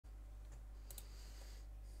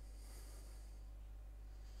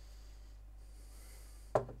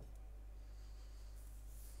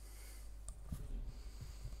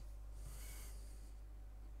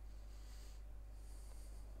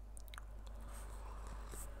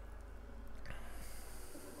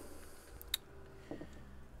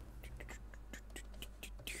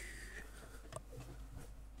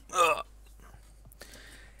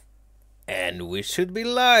And we should be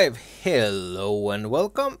live. Hello and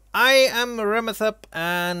welcome. I am Remethep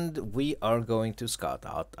and we are going to scout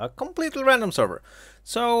out a completely random server.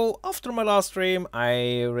 So after my last stream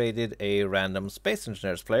I raided a random Space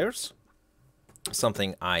Engineers players.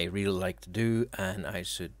 Something I really like to do and I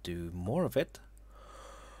should do more of it.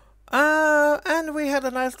 And we had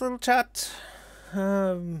a nice little chat.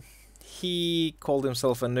 He called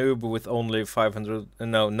himself a noob with only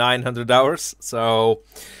 900 hours, so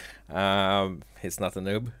he's not a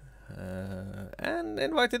noob, and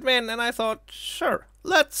invited me in, and I thought, sure,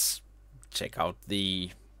 let's check out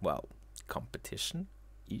the, well,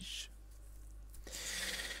 competition-ish.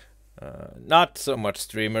 Not so much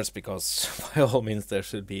streamers, because by all means there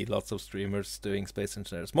should be lots of streamers doing Space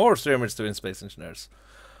Engineers, more streamers doing Space Engineers.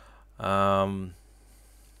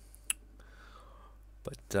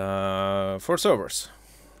 But for servers.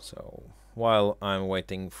 So while I'm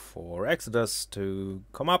waiting for Exodus to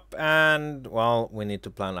come up, and well, we need to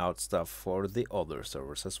plan out stuff for the other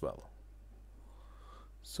servers as well.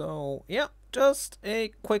 So yeah, just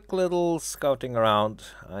a quick little scouting around.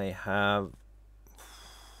 I have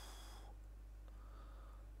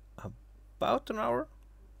about an hour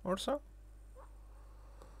or so.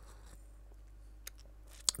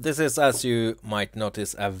 This is, as you might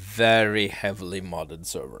notice, a very heavily modded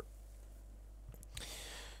server.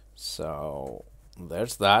 So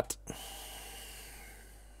there's that.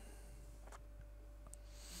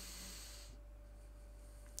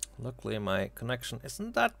 Luckily my connection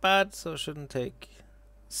isn't that bad, so it shouldn't take...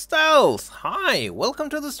 Stealth! Hi! Welcome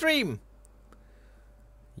to the stream!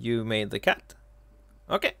 You made the cat?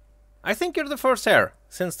 Okay. I think you're the first here,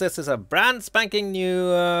 since this is a brand spanking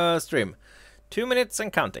new stream. 2 minutes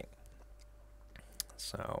and counting.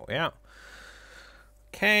 So, yeah.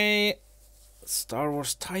 Okay. Star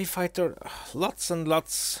Wars TIE Fighter. Lots and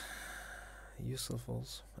lots.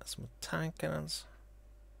 Usefuls. That's some tank cannons.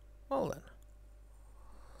 Well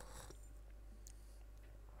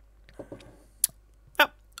then.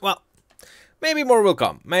 Oh, well. Maybe more will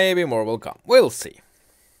come. Maybe more will come. We'll see.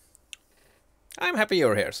 I'm happy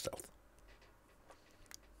you're here, Stealth.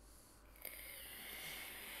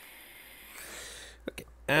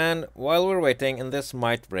 And while we're waiting, and this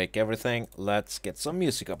might break everything, let's get some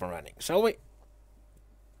music up and running, shall we?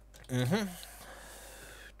 The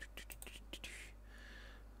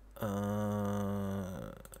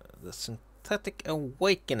Synthetic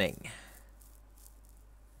Awakening.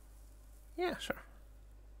 Yeah, sure.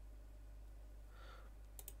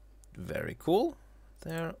 Very cool.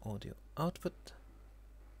 There, audio output.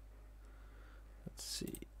 Let's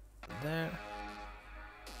see. There.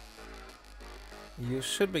 You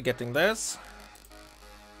should be getting this.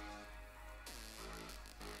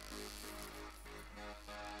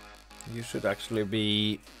 You should actually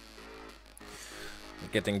be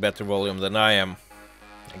getting better volume than I am.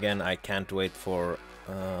 Again, I can't wait for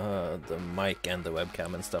the mic and the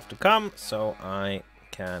webcam and stuff to come, so I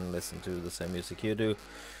can listen to the same music you do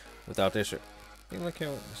without issue.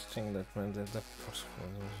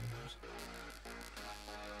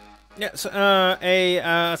 Yeah, so,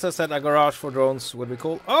 as I said, a garage for drones would be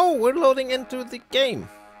cool. Oh, we're loading into the game.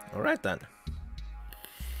 Alright then.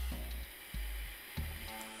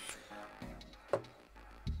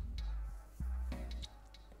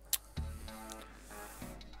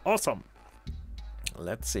 Awesome.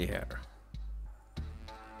 Let's see here.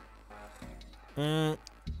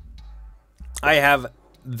 I have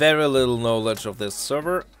very little knowledge of this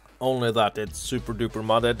server. Only that it's super duper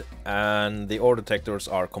modded and the ore detectors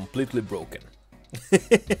are completely broken.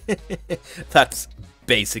 That's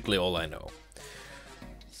basically all I know.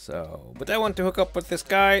 So, but I want to hook up with this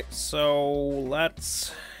guy, so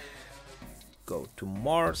let's go to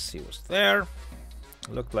Mars. He was there.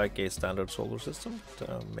 Looked like a standard solar system,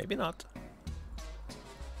 but maybe not.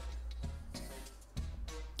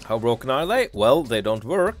 How broken are they? Well, they don't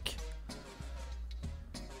work.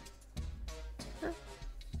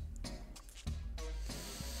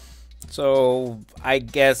 So, I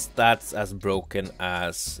guess that's as broken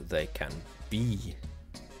as they can be.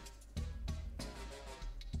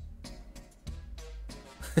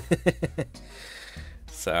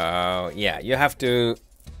 So, yeah, you have to...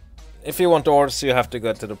 If you want ores, you have to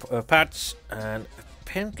go to the patch. And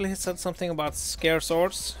apparently he said something about scarce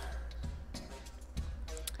ores.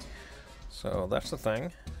 So, that's the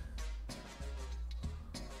thing.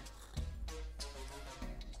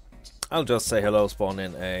 I'll just say hello, spawn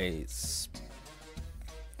in a...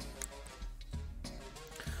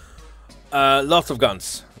 lots of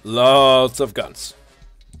guns. Lots of guns.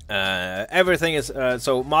 Everything is...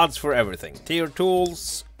 so, mods for everything. Tier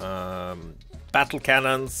tools, battle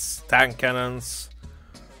cannons, tank cannons,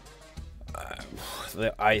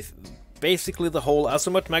 Basically the whole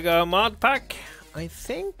Azimuth Mega mod pack, I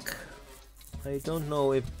think. I don't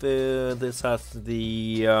know if this has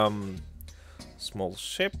the small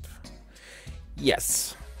ship.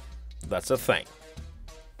 Yes, that's a thing.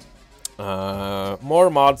 More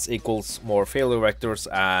mods equals more failure vectors,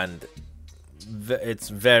 and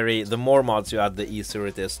the more mods you add, the easier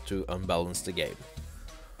it is to unbalance the game.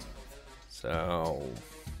 So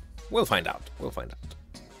we'll find out.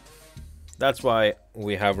 That's why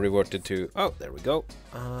we have reverted to, oh, there we go.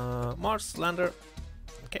 Mars lander.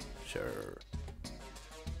 Okay, sure.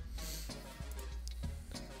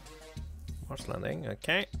 Mars landing.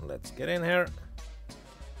 Okay, let's get in here.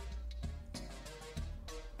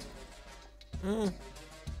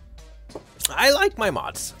 I like my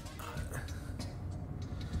mods.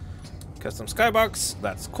 Custom skybox,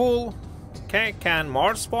 that's cool. Okay, can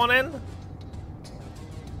Mars spawn in?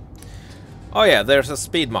 Oh yeah, there's a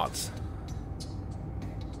speed mods.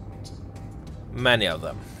 Many of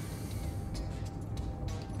them.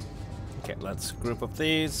 Okay, let's group up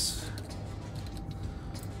these.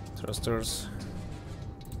 Thrusters.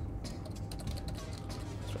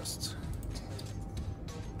 Thrust.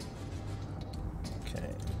 Okay,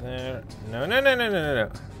 there. No.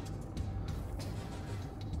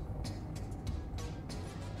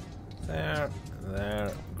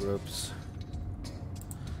 There, groups.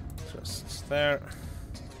 Thrusts there.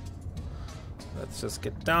 Let's just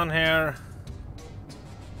get down here.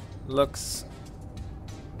 Looks,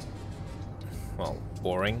 well,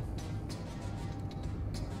 boring.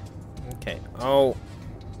 Okay. Oh,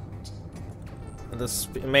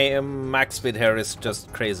 the max speed here is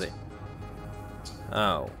just crazy.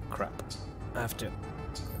 Oh crap! I have to.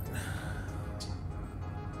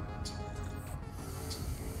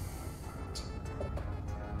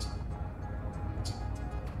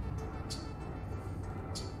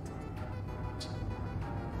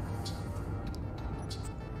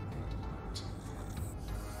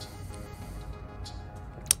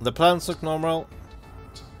 The plans look normal.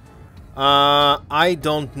 I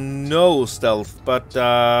don't know stealth, but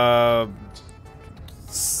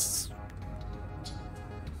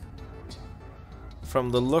from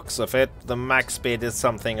the looks of it, the max speed is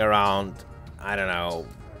something around, I don't know,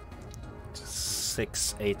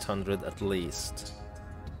 600-800 at least.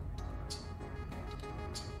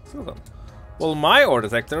 Well, my ore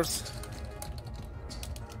detectors.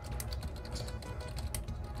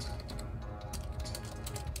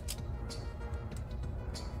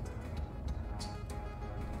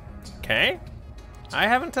 Okay, I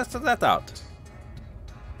haven't tested that out.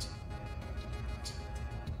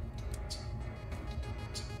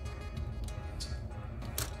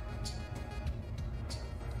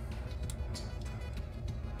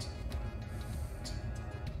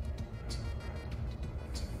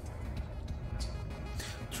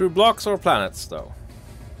 Through blocks or planets, though.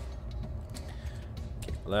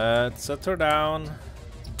 Okay, let's set her down.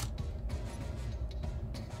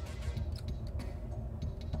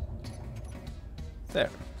 There.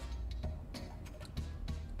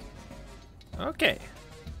 Okay.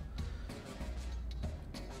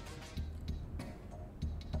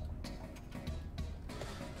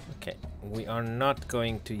 Okay, we are not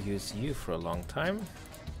going to use you for a long time.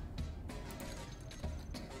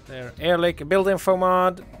 There, air lake build info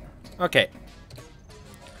mod. Okay.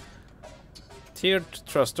 Tiered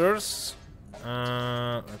thrusters.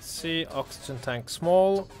 Let's see, oxygen tank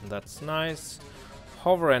small. That's nice.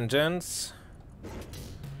 Hover engines.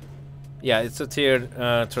 Yeah, it's a tiered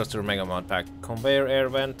thruster mega mod pack. Conveyor air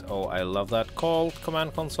vent. Oh, I love that. Called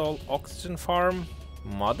command console. Oxygen farm.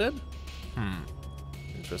 Modded?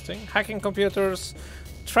 Interesting. Hacking computers.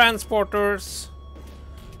 Transporters.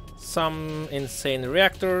 Some insane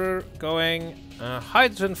reactor going.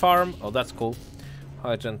 Hydrogen farm. Oh, that's cool.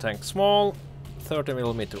 Hydrogen tank small.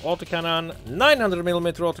 30mm autocannon.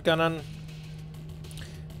 900mm autocannon.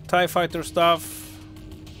 TIE fighter stuff.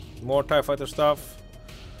 More TIE fighter stuff.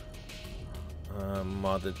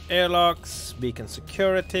 Modded airlocks. Beacon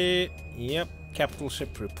security. Yep. Capital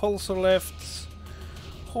ship repulsor lifts.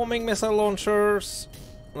 Homing missile launchers.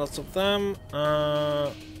 Lots of them.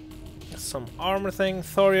 Some armor thing.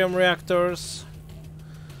 Thorium reactors.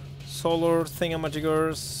 Solar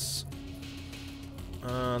thingamajiggers.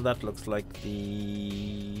 That looks like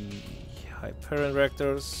the Hyperion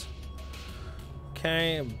reactors.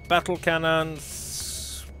 Okay. Battle cannons.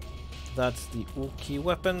 That's the Uki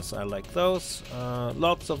weapons. I like those.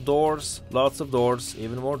 Lots of doors. Lots of doors.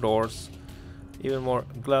 Even more doors. Even more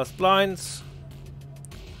glass blinds.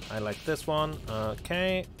 I like this one.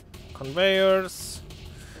 Okay. Conveyors.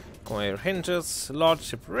 Conveyor hinges. Large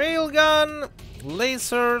ship railgun.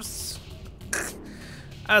 Lasers.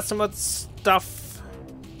 azimuth stuff.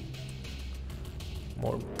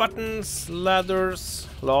 More buttons, ladders,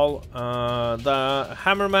 lol. The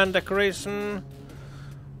hammerman decoration.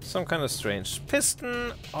 Some kind of strange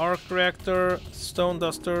piston, arc reactor, stone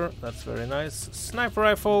duster. That's very nice. Sniper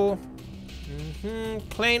rifle.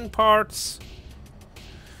 Plane parts.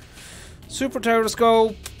 Super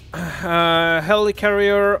gyroscope.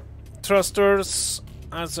 Helicarrier. Thrusters.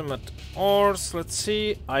 Azimuth ores. Let's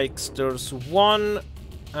see. Eichster's 1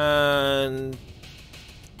 and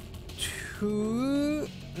 2.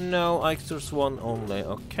 No, Eichster's 1 only.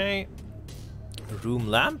 Okay. Room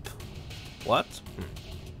lamp. What?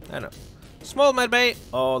 I don't know. Small med bay.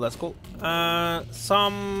 Oh, that's cool. The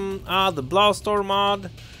blast door mod.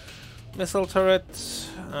 Missile turret.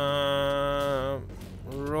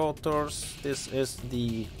 Rotors. This is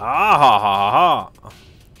the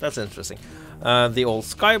that's interesting. The old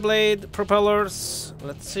Skyblade propellers.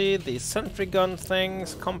 Let's see, the sentry gun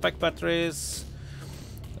things, compact batteries,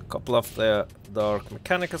 a couple of the dark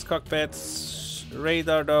mechanicus cockpits,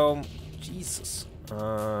 radar dome. Jesus.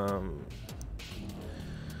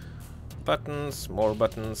 Buttons, more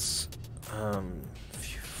buttons.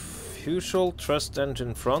 Fuel thrust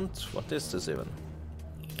engine front. What is this even?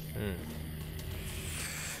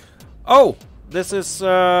 Oh, this is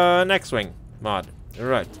an X-wing mod.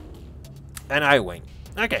 Right. An I-wing.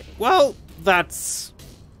 Okay, well, that's...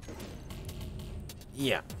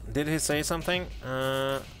 Yeah. Did he say something?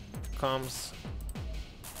 Comms.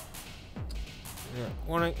 Yeah.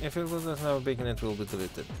 Warning, if it doesn't have a beacon, it will be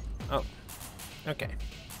deleted. Oh. Okay.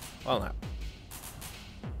 Well, now.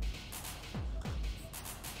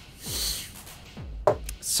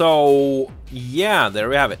 So, yeah, there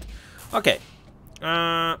we have it. Okay.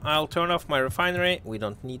 I'll turn off my refinery. We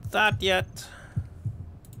don't need that yet.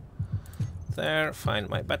 There, find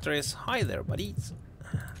my batteries. Hi there, buddies.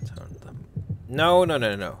 Turn them. No.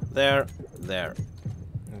 There.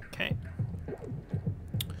 Okay.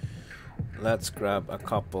 Let's grab a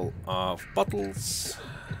couple of bottles.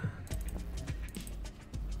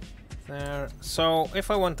 There. So,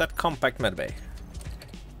 if I want that compact medbay.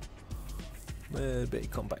 Medbay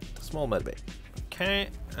compact. Small medbay. Okay.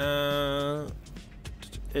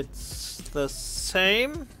 It's the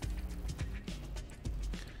same.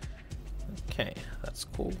 Okay, that's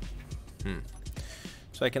cool.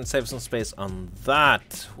 So I can save some space on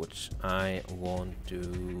that, which I won't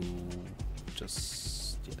do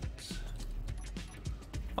just yet.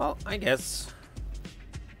 Well, I guess.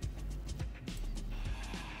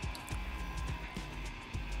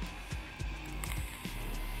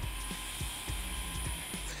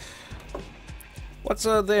 What's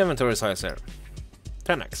the inventory size here?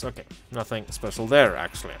 10x, okay. Nothing special there,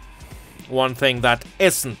 actually. One thing that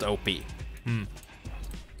isn't OP.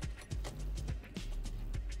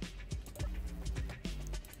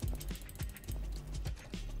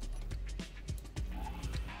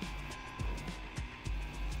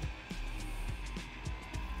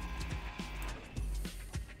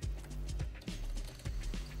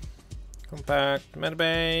 Compact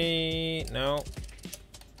medbay, no.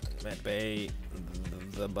 Medbay,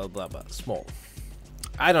 the blah blah blah, small.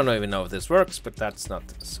 I don't even know if this works, but that's not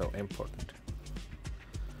so important.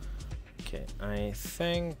 Okay, I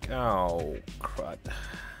think... Oh, crud.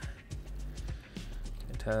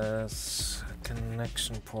 It has a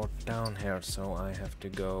connection port down here, so I have to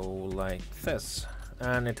go like this.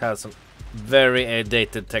 And it has a very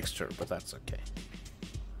dated texture, but that's okay.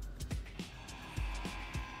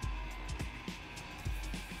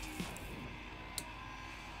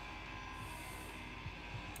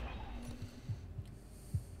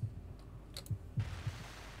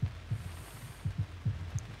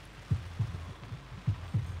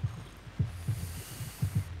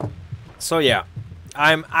 So yeah,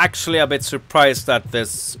 I'm actually a bit surprised that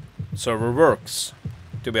this server works,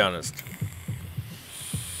 to be honest.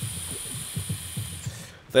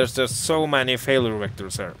 There's just so many failure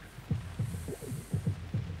vectors here.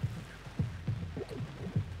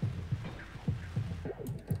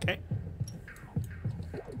 Okay.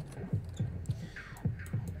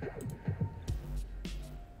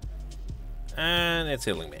 And it's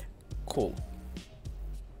healing me. Cool.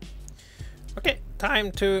 Okay,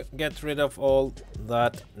 time to get rid of all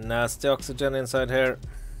that nasty oxygen inside here.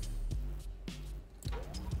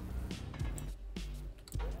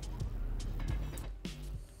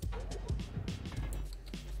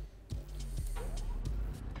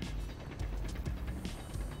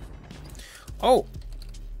 Oh!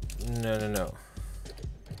 No.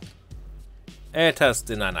 It has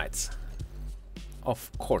the nanites.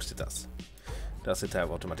 Of course it does. Does it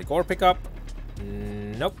have automatic ore pickup?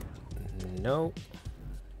 Nope. No.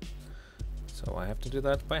 So I have to do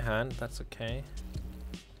that by hand. That's okay.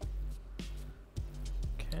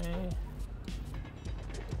 Okay.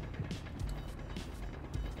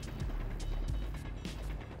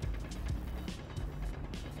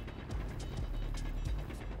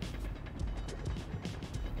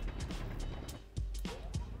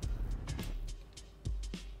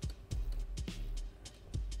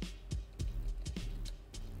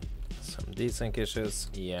 Some desync issues.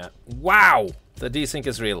 Yeah. Wow! The desync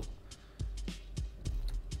is real.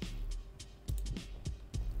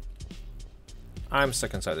 I'm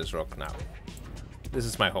stuck inside this rock now. This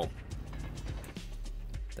is my home.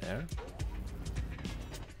 There.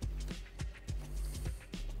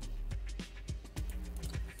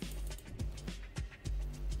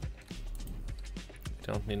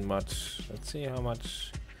 Don't need much. Let's see how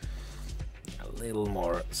much. A little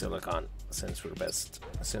more silicon, since we're best.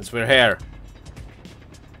 Since we're here.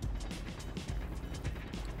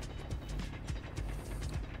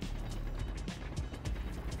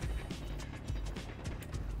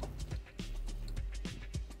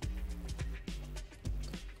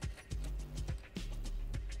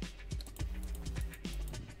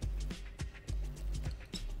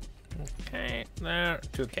 Okay, there.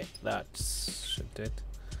 2K. That should do it.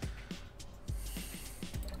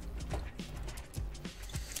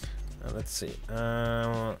 Let's see.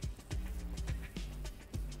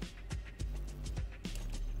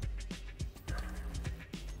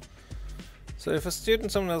 So if a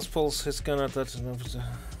student someone else pulls his gun at that.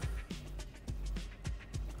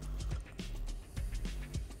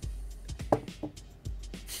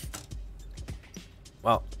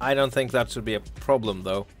 Well, I don't think that should be a problem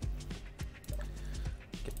though.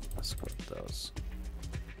 Okay, let's put those.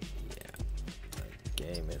 Yeah, the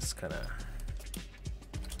game is kinda.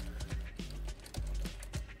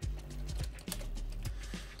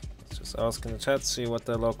 Let's just ask in the chat, see what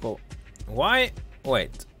the local. Why?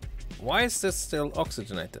 Wait. Why is this still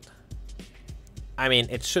oxygenated? I mean,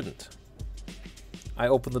 it shouldn't. I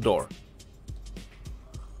opened the door.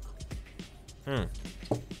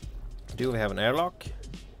 Do we have an airlock?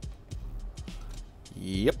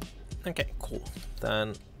 Yep. Okay, cool.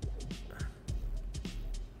 Then...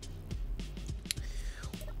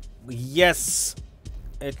 Yes!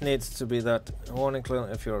 It needs to be that warning clear.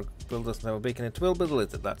 If your build doesn't have a beacon, it will be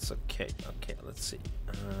deleted. That's okay. Okay, let's see.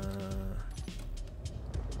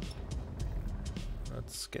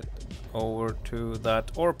 Let's get over to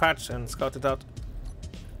that ore patch and scout it out.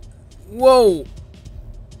 Whoa!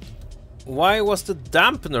 Why was the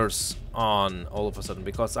dampeners on all of a sudden?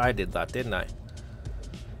 Because I did that, didn't I?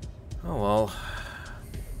 Oh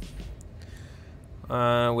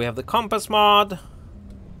well. We have the compass mod.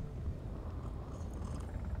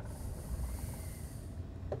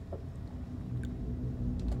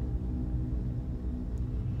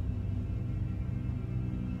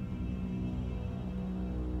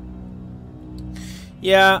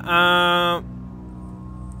 Yeah,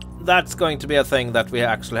 that's going to be a thing that we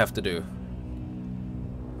actually have to do.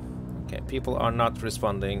 Okay, people are not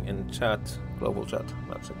responding in chat, global chat.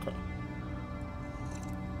 That's okay.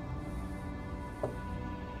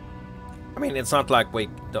 I mean, it's not like we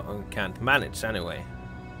can't manage anyway.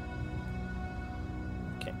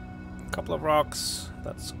 Okay, a couple of rocks.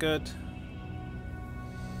 That's good.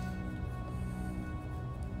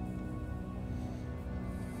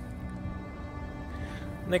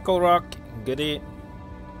 Nickel rock, goody.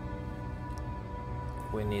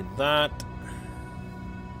 We need that.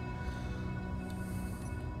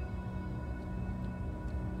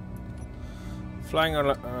 Flying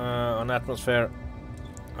on atmosphere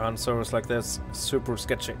on servers like this, super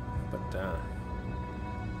sketchy. But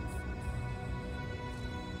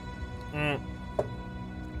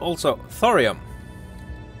also thorium.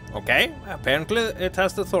 Okay, apparently it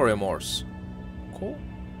has the thorium ores. Cool.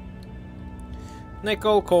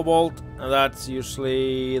 Nickel, cobalt, and that's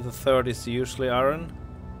usually the third is usually iron.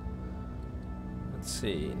 Let's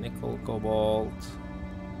see, nickel, cobalt,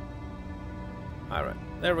 iron.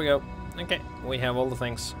 There we go. Okay, we have all the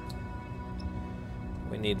things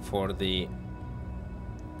we need for the.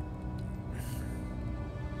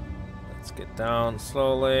 Let's get down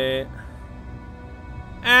slowly.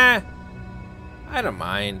 I don't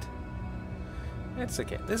mind. It's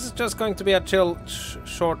okay. This is just going to be a chill,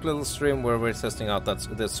 short little stream where we're testing out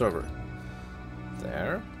this server.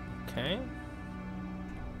 There. Okay.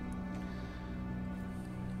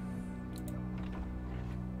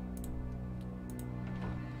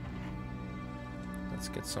 Let's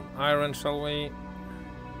get some iron, shall we?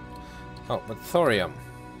 Oh, but thorium.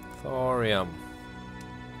 Thorium.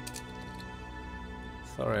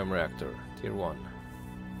 Thorium reactor, tier 1.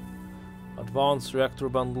 Advanced reactor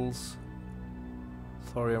bundles.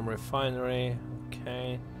 Thorium refinery.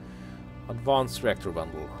 Okay. Advanced reactor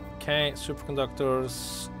bundle. Okay.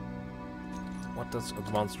 Superconductors. What does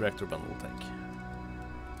advanced reactor bundle take?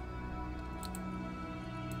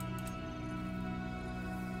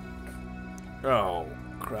 Oh,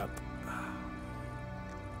 crap.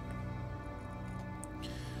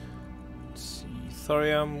 Let's see.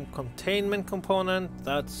 Thorium containment component.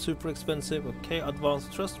 That's super expensive. Okay.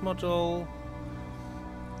 Advanced thrust module.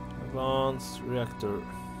 Advanced reactor.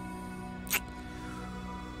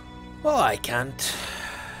 Well, I can't.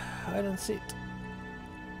 I don't see it.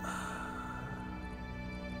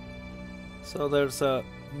 So there's a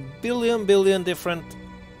billion different...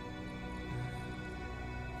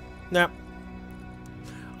 Nah.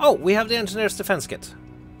 Oh, we have the engineer's defense kit,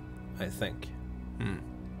 I think.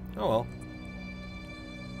 Oh well.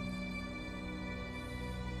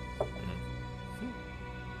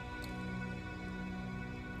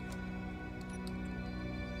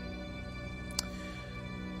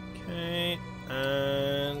 Okay,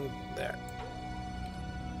 and there.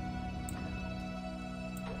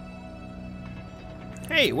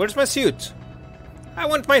 Hey, where's my suit? I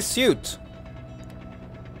want my suit!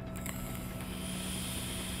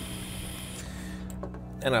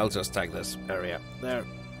 And I'll just tag this area there.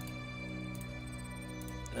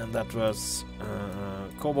 And that was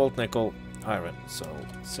cobalt, nickel, iron. So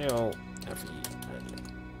CO, Fe, and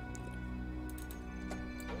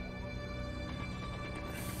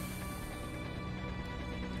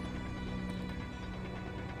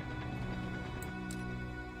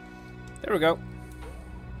there we go.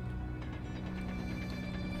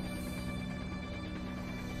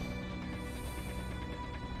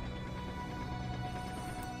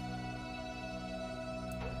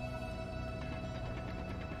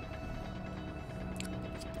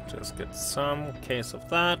 Just get some case of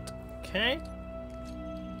that. Okay.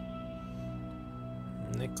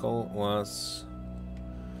 Nickel was...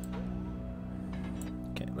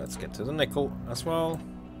 Okay, let's get to the nickel as well.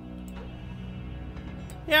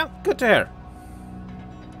 Yeah, good to hear.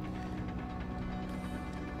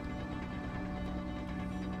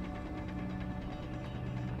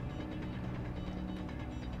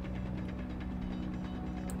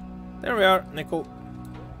 There we are, nickel.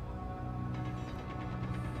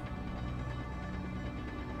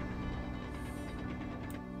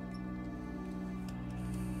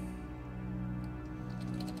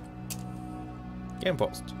 Game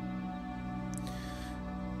post.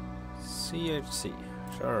 CHC.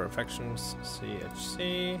 Sure, factions.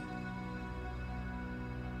 CHC.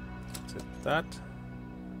 Is it that?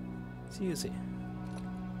 CHC.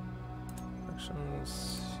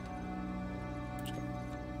 Factions.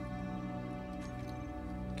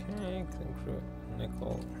 Okay, clean crew.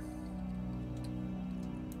 Nickel.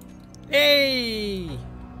 Hey!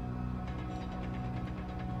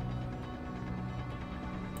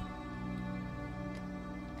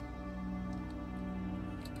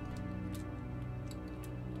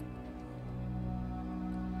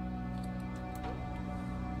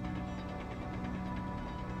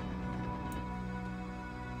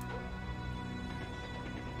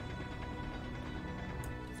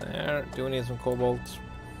 There, do we need some cobalt?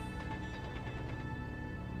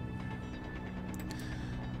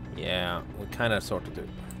 Yeah, we kind of sort of do.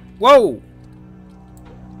 Whoa!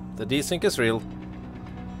 The desync is real.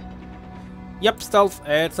 Yep, stealth.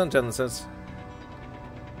 It's on Genesis.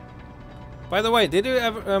 By the way, did you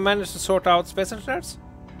ever manage to sort out space engineers?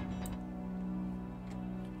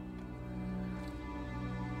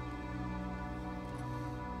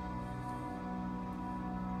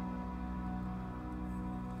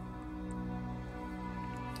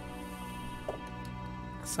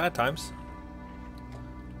 Sad times.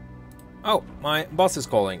 Oh, my boss is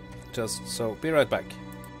calling. Just so, be right back.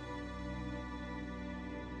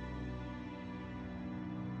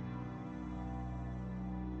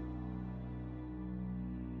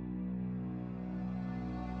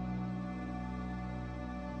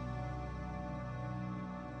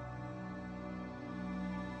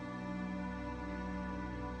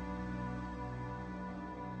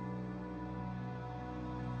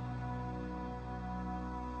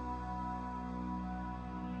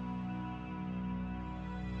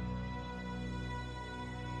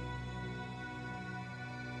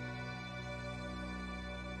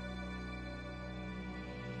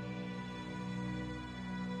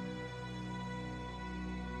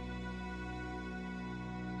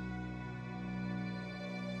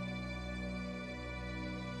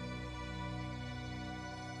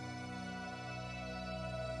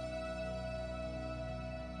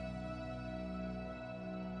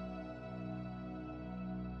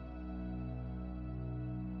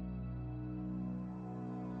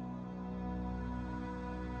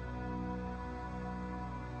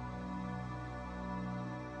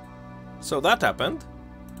 So that happened.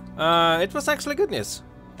 It was actually good news.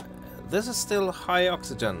 This is still high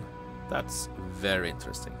oxygen. That's very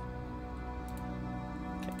interesting.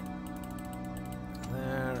 Okay.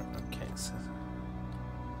 There. Okay.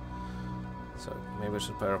 So maybe I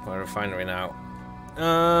should power up my refinery now.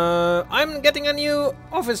 I'm getting a new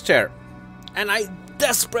office chair, and I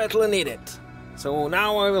desperately need it. So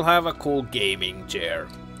now I will have a cool gaming chair.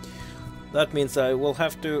 That means I will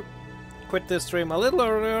have to quit this stream a little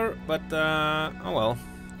earlier, but oh well.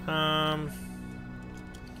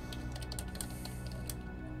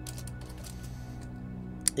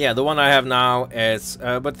 Yeah, the one I have now is,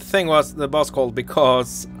 but the thing was, the boss called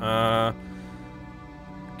because, okay,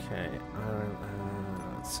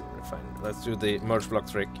 let's see, refine. Let's do the merge block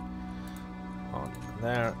trick on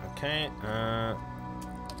there. Okay,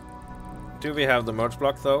 do we have the merge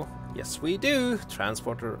block though? Yes, we do.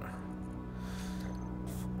 Transporter,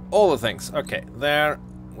 all the things. Okay, there.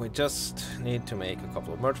 We just need to make a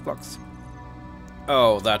couple of merge blocks.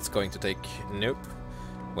 Oh, that's going to take... Nope.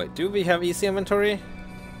 Wait, do we have easy inventory?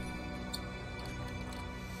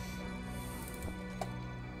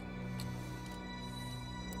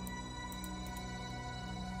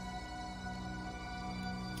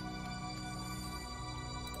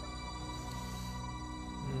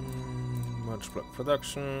 Merge block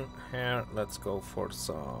production. Here, let's go for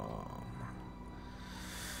some...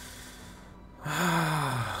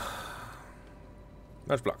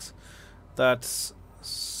 merge blocks. That's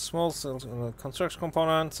small construction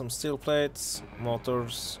components, some steel plates,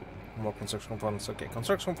 motors, more construction components. Okay,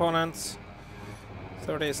 construction components,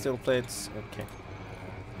 30 steel plates. Okay,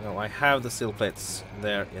 no, I have the steel plates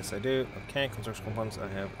there. Yes, I do. Okay, construction components.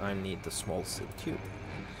 I need the small steel tube.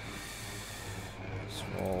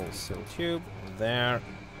 Small steel tube there,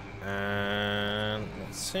 and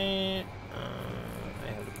let's see. I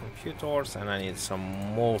have the computers, and I need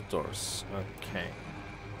some motors. Okay.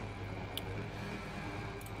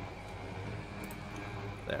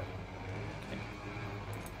 There. Okay.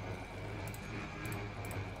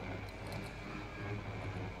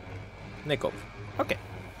 Nickel. Okay.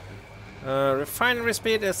 Refinery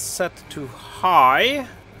speed is set to high.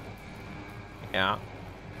 Yeah.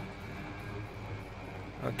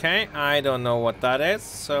 Okay, I don't know what that is,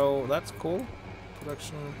 so that's cool.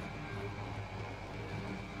 Production.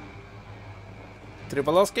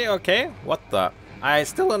 Tribalowski, okay. What the? I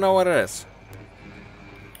still don't know what it is.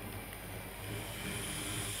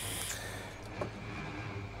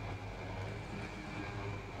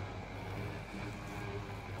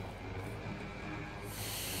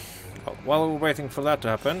 Oh, while we're waiting for that to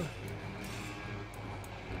happen.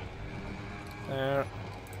 There.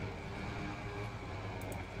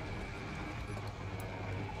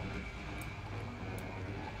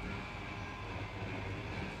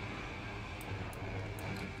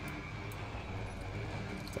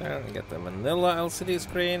 There, we get the vanilla LCD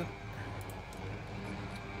screen.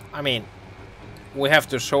 I mean, we have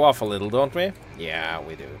to show off a little, don't we? Yeah,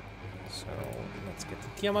 we do. So, let's get the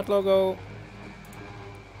Tiamat logo.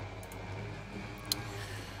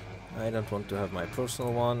 I don't want to have my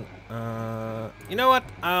personal one. You know what?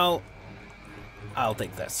 I'll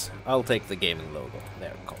take this. I'll take the gaming logo.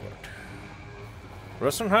 There, colored.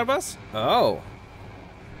 Restaurant Harbors? Oh.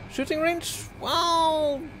 Shooting range?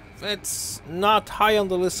 Well... it's not high on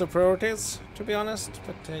the list of priorities, to be honest,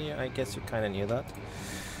 but yeah, I guess you kind of knew that.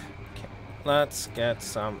 Okay, let's get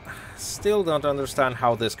some... Still don't understand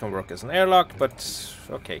how this can work as an airlock, but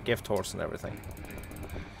okay, gift horse and everything.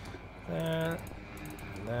 There,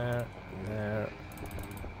 there, there,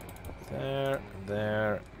 there,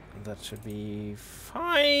 there. That should be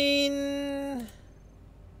fine.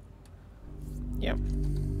 Yep.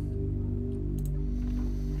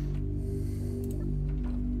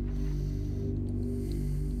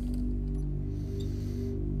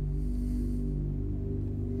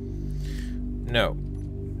 No.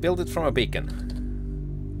 Build it from a beacon.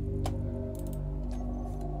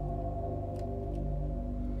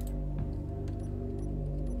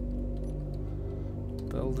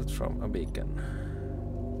 Build it from a beacon.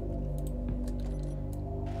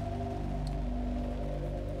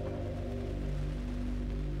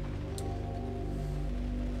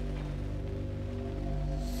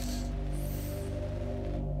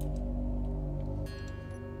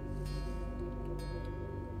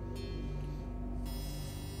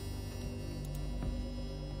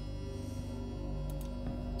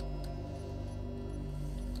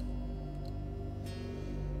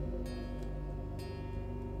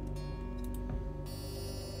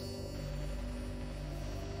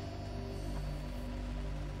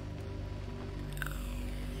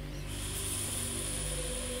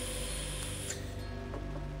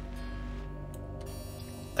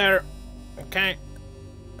 There. Okay.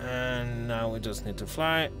 And now we just need to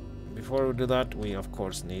fly. Before we do that, we of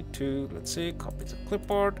course need to, let's see, copy to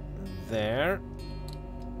clipboard. There.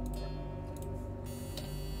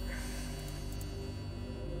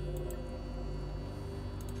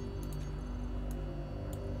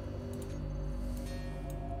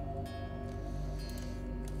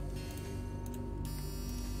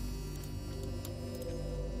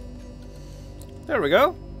 There we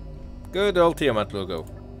go. Good old Tiamat logo.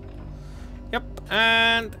 Yep,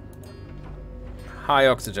 and high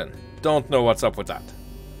oxygen. Don't know what's up with that.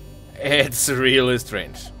 It's really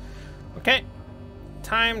strange. Okay,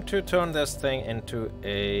 time to turn this thing into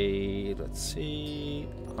a, let's see,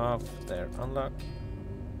 off there, unlock.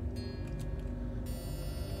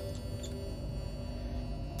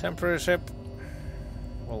 Temporary ship.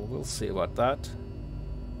 Well, we'll see about that.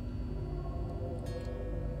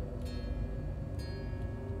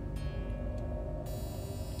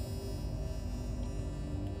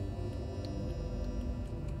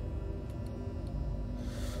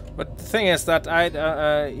 But the thing is that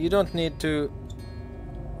you don't need to.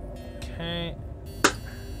 Okay,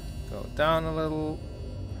 go down a little.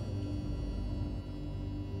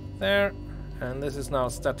 There, and this is now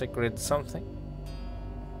static grid something.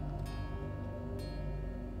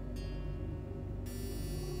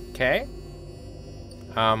 Okay.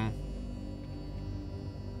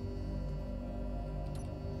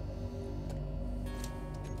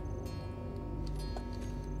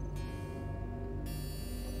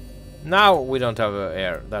 Now we don't have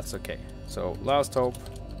air. That's okay. So last hope.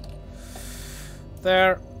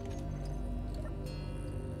 There.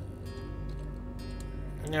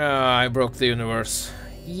 I broke the universe.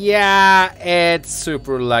 Yeah, it's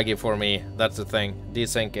super laggy for me. That's the thing.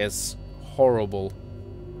 Desync is horrible.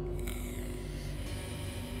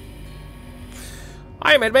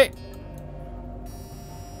 Hi, mate.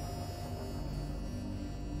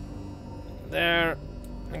 There.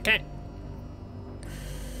 Okay.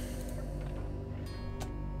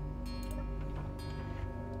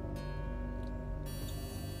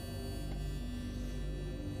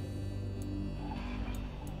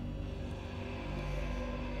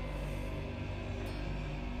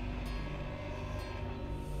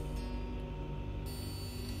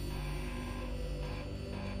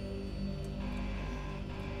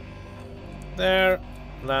 There,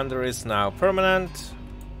 lander is now permanent.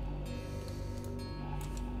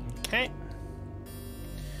 Okay.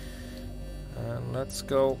 And let's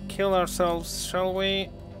go kill ourselves, shall we?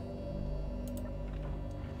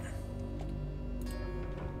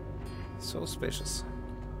 So spacious.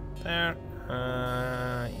 There.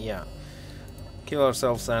 Yeah. Kill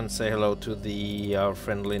ourselves and say hello to our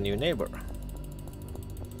friendly new neighbor.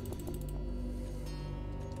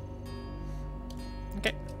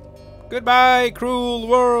 Okay. Goodbye, cruel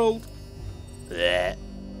world. Blech.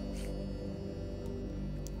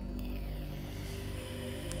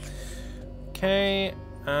 Okay,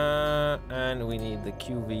 and we need the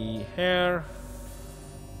QV here.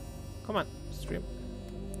 Come on, stream.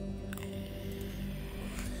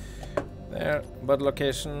 There, bud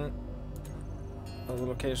location. Other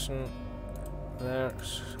location. There,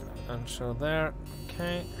 and show there.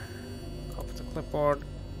 Okay. Copy to clipboard.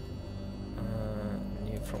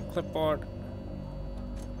 New from clipboard.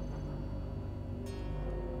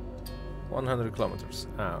 100 kilometers.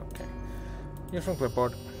 Okay. New from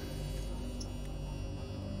clipboard.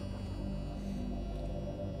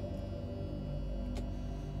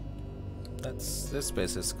 This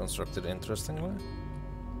space is constructed interestingly.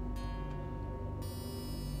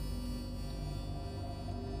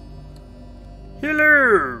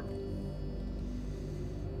 Hello!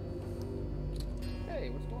 Hey,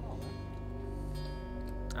 what's going on, man?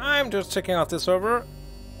 I'm just checking out this server.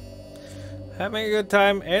 Having a good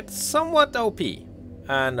time. It's somewhat OP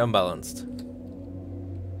and unbalanced.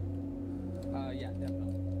 Yeah,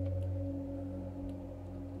 definitely.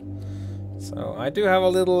 So I do have a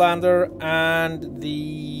little lander, and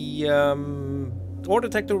the ore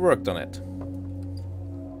detector worked on it.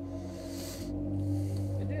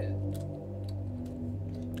 It did.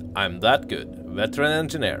 I'm that good. Veteran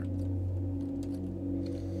engineer.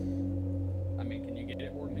 I mean, can you get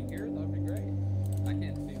it working here? That would be great. I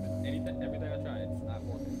can't see it. Everything I try, it's not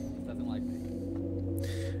working. It doesn't like me.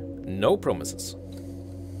 No promises.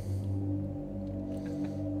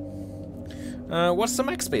 What's the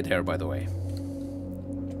max speed here, by the way?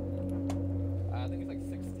 I think it's like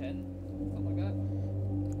 610, something like that.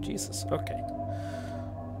 Jesus, okay.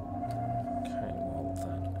 Okay, well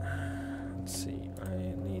then. Let's see, I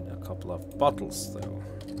need a couple of bottles though.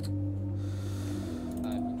 If you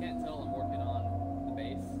can't tell, I'm working on the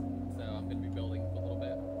base, so I'm going to be building a little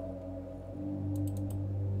bit.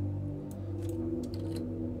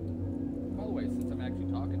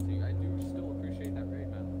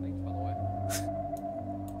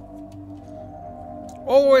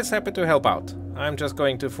 Always happy to help out. I'm just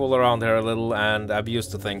going to fool around here a little and abuse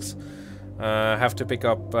the things. Have to pick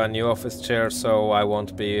up a new office chair, so I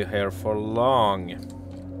won't be here for long. It's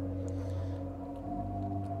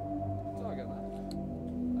all good,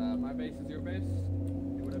 man. My base is your base.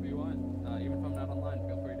 Do whatever you want. Even if I'm not online,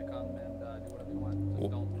 feel free to come and do whatever you want.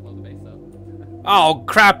 Just don't blow the base up. Oh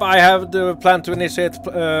crap! I have the plan to initiate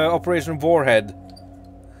Operation Warhead.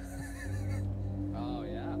 Oh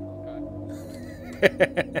yeah,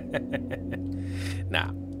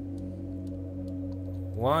 Nah.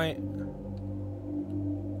 Why?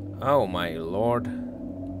 Oh my lord.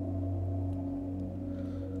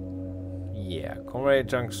 Yeah, conveyor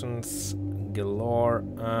junctions galore.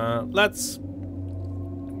 Let's...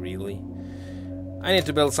 Really? I need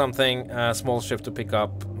to build something, a small ship to pick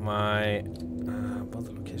up my... build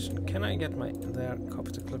the location. Can I get my... There,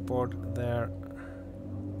 copy to clipboard, there.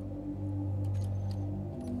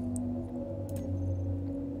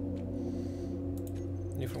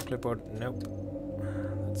 New from clipboard, nope.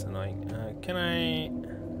 That's annoying. Can I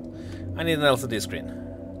need an LCD screen.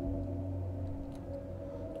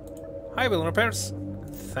 Hi, building repairs.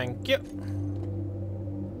 Thank you.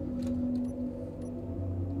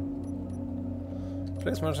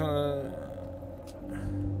 Please mention.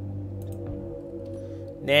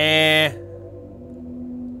 Nah.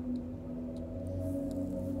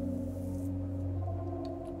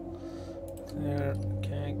 There.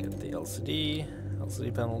 Okay, get the LCD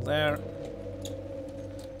panel there.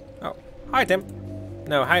 Oh, hi Tim.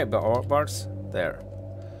 No, hi Bars. There.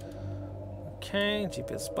 Okay,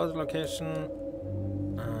 GPS spot location.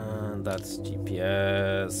 And that's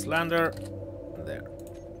GPS lander. There.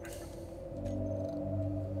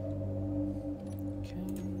 Okay,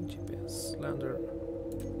 GPS lander.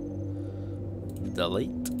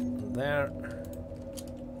 Delete. There.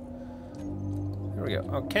 There we go.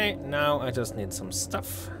 Okay, now I just need some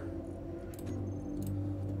stuff.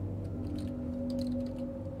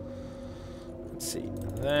 Let's see.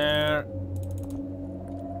 There.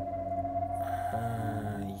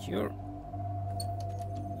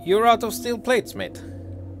 You're out of steel plates, mate.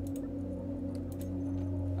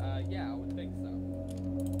 Yeah, I would think so.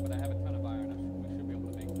 But I have a ton of iron. We should be able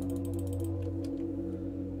to make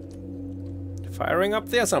some. Firing up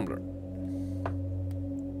the assembler.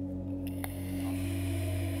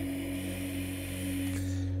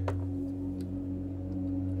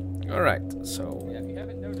 All right, so. Yeah, if you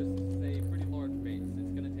haven't noticed, this is a pretty large base.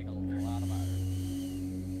 It's gonna take a lot of iron.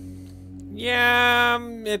 Yeah,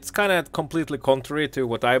 it's kind of completely contrary to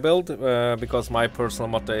what I build, because my personal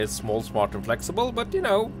motto is small, smart, and flexible. But you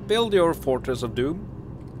know, build your fortress of doom.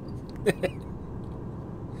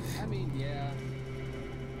 I mean, yeah.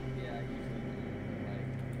 Yeah, I usually do. Like,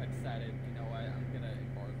 I decided, you know what, I'm gonna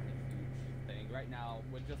embark on a huge thing. Right now,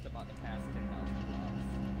 we're just about to pass 10,000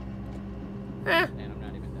 blocks. And I'm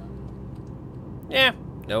not even done. Yeah,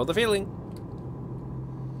 know the feeling.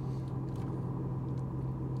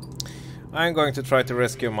 I'm going to try to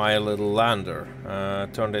rescue my little lander.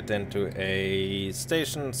 Turned it into a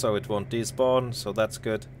station so it won't despawn, so that's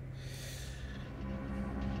good.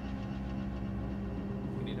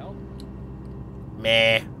 You need help?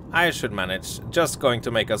 Meh, I should manage. Just going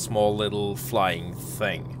to make a small little flying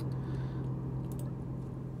thing.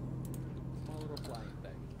 Small little flying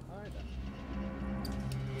thing. Alright then.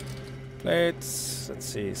 Plates, let's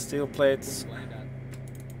see, steel plates. Land at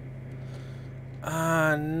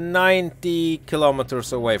 90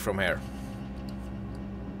 kilometers away from here.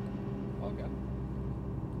 Okay.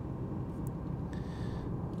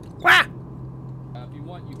 Wah! If you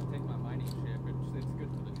want, you can take my mining ship. It's good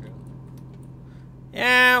for the trip.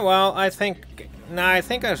 Yeah, well, I think... Nah, I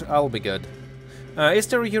think I'll be good. Is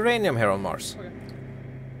there uranium here on Mars? Okay.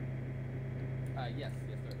 Yes,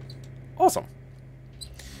 there is. Awesome.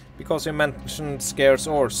 Because you mentioned scarce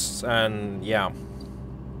ores, and yeah.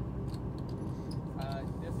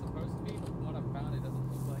 There's supposed to be, but from what I've found, it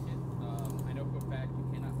doesn't look like it. I know for a fact you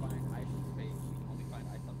cannot find ice in space. You can only find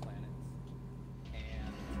ice on planets.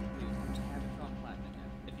 And please, I haven't found platinum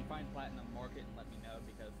yet. If you find platinum, mark it and let me know,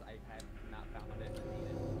 because I have not found it and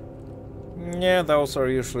need it. Yeah, those are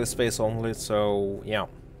usually space only, so yeah.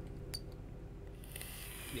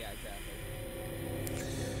 Yeah, exactly.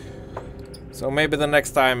 So maybe the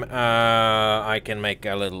next time I can make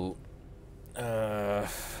a little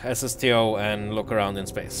SSTO and look around in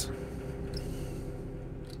space.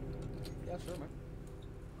 Yeah, sure, man.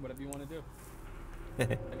 Whatever you want to do.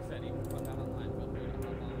 Like I said, even if I'm not online, feel free to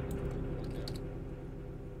hop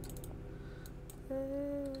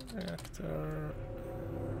on. Reactor.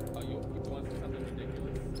 Oh, you want to see something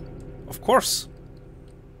ridiculous? Of course.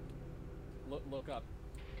 Look up.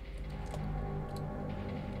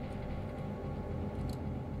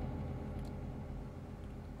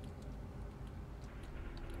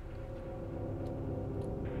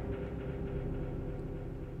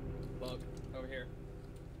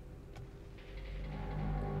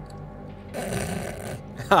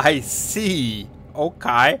 I see.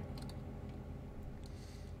 Okay.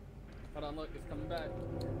 Hold on, look, it's coming back.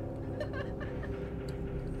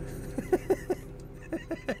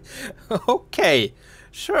 Okay.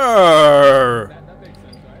 Sure. That makes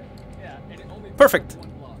sense, right? Yeah, and it only takes Perfect. one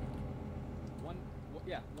block.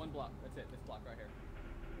 Yeah, one block. That's it. This block right here.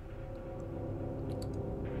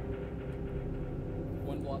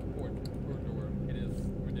 One block per door. It is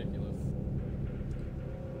ridiculous.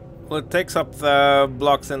 Well, it takes up the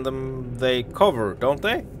blocks in them they cover, don't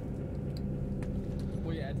they?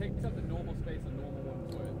 Well, yeah, it takes up the normal space a normal one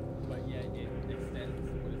would, but yeah, it extends.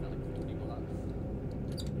 What is that, like 40 blocks?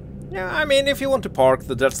 Yeah, I mean, if you want to park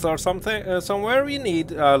the Death Star somewhere, you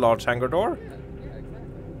need a large hangar door. Yeah, exactly.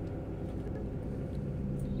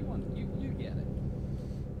 You get it.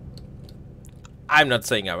 I'm not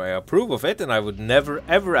saying I approve of it, and I would never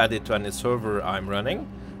ever add it to any server I'm running.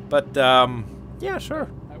 But yeah, sure.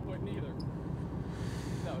 I wouldn't either.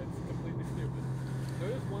 No, it's completely stupid.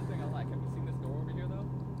 There is one thing I like. Have you seen this door over here, though?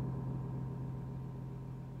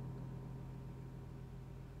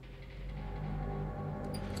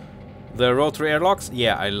 The rotary airlocks,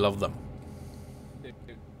 yeah, I love them. Dude,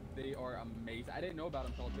 they are amazing. I didn't know about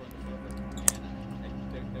them until I joined the server,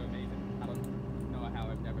 and they're amazing. I don't know how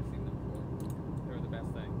I've never seen them before. They're the best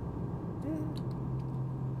thing.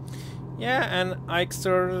 Yeah, and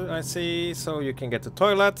Eichster, I see, so you can get the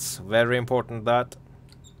toilets. Very important that.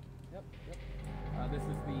 Yep. This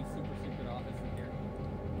is the super secret office in here.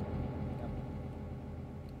 Yep.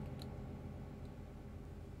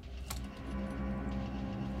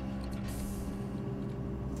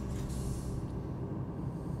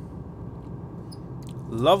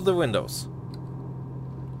 Love the windows.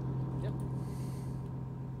 Yep.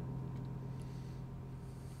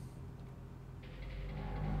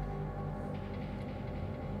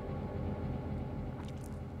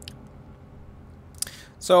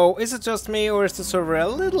 So, is it just me, or is the server a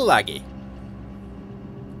little laggy?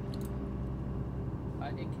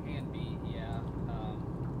 It can be, yeah.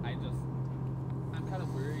 I'm kind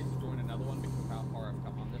of weary to join another one because of how far I've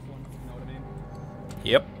come on this one. You know what I mean?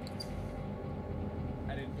 Yep.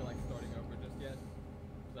 I didn't feel like starting over just yet,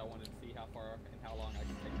 because I wanted to see how far and how long I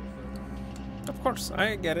could take this server. Of course,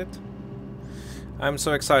 I get it. I'm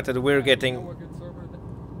so excited we're getting You know a good server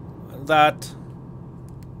that.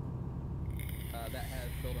 that has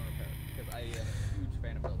build and repair, because I am a huge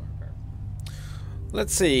fan of build and repair.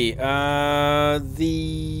 Let's see.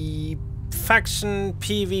 The faction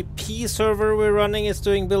PvP server we're running is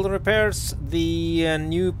doing build and repairs. The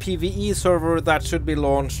new PvE server that should be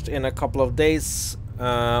launched in a couple of days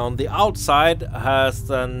on the outside has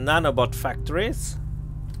the nanobot factories.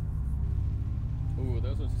 Ooh,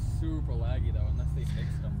 those are super laggy though, unless they fix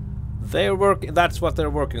them. That's what they're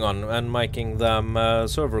working on, and making them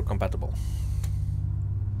server compatible.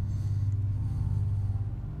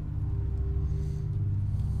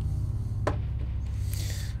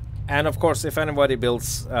 And of course, if anybody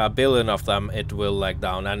builds a billion of them, it will lag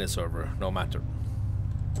down any server, no matter.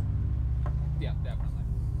 Yeah, definitely.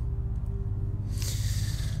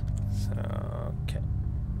 So, okay.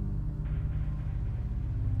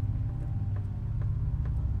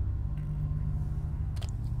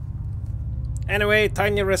 Anyway,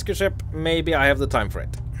 tiny rescue ship. Maybe I have the time for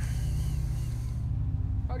it.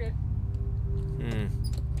 Okay.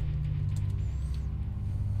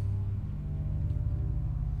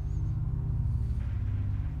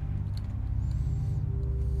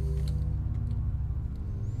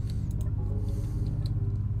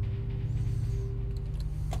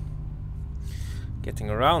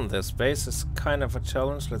 Getting around this base is kind of a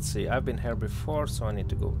challenge. Let's see, I've been here before, so I need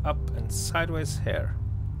to go up and sideways here.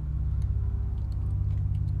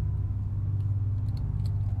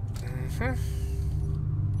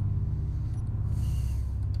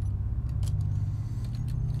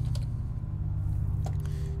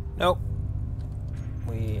 Nope.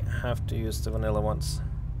 We have to use the vanilla ones.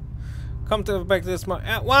 Come to back to this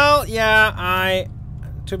well, yeah,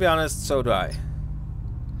 to be honest, so do I.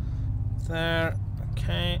 There,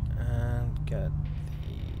 okay, and get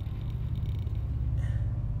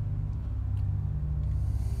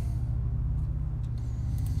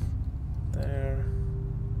the there.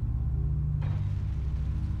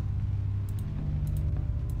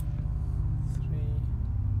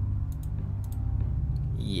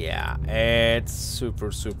 Yeah, it's super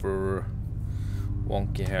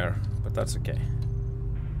wonky here, but that's okay.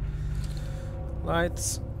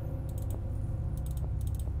 Lights.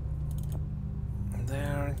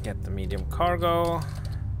 There, get the medium cargo.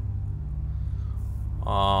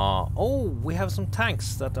 Oh, we have some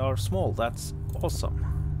tanks that are small. That's awesome.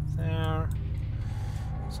 There.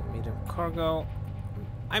 Some medium cargo.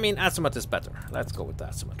 I mean, Azimuth is better. Let's go with the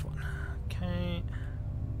Azimuth one. Okay.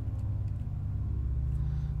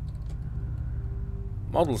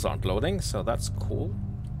 Models aren't loading, so that's cool.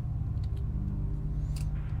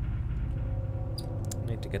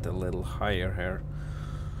 Need to get a little higher here.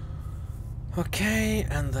 Okay,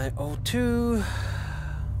 and the O2.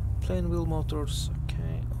 Plane wheel motors.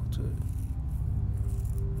 Okay, O2.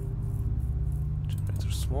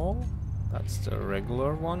 Generator small. That's the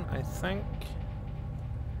regular one, I think.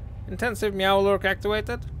 Intensive meow lurk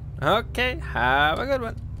activated. Okay, have a good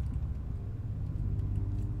one.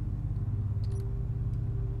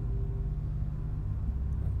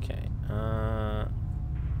 Okay, I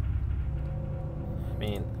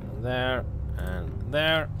mean, there and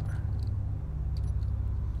there.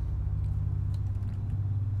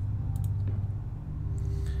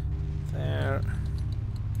 There.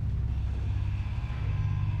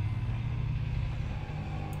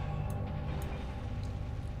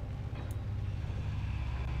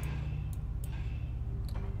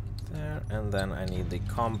 There, and then I need the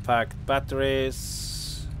compact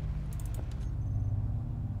batteries.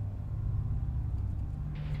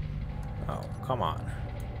 Oh, come on.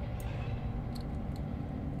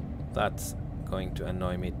 That's going to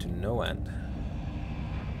annoy me to no end.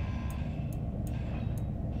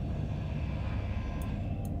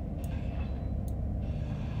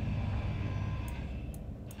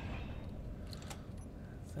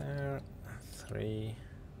 There, 3.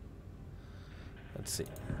 Let's see.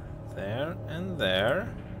 There and there.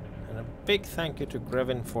 And a big thank you to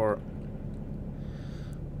Grevin for...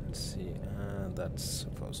 Let's see. That's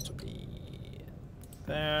supposed to be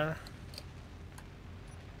there.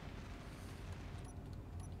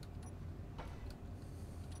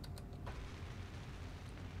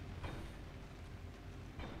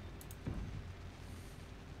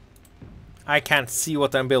 I can't see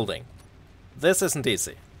what I'm building. This isn't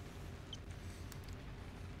easy.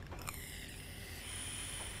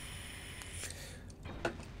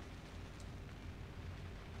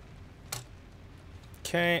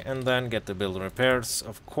 Okay, and then get the build repairs,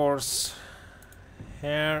 of course.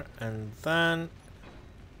 Here, and then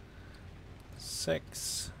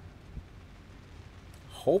 6.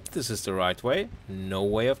 Hope this is the right way. No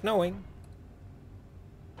way of knowing.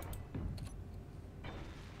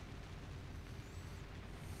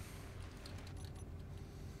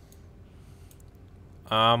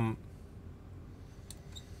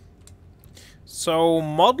 So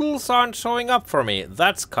models aren't showing up for me.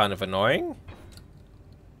 That's kind of annoying.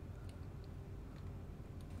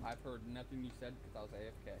 I've heard nothing you said because I was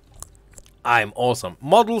AFK. I'm awesome.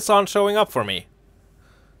 Models aren't showing up for me.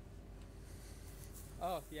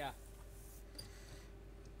 Oh, yeah.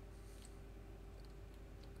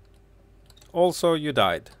 Also, you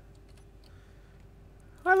died.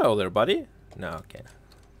 Hello there, buddy. No, okay.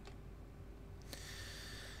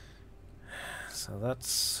 So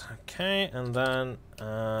that's okay, and then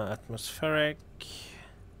atmospheric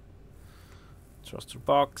thruster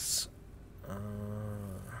box.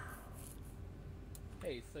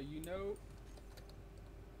 Hey, so you know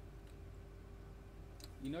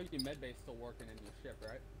your med base still working in your ship,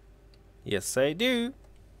 right? Yes, I do.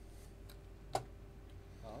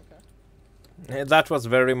 Oh, okay. That was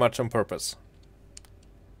very much on purpose.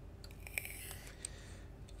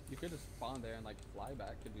 You could have spawned there and like fly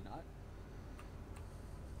back, could you not?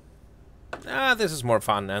 This is more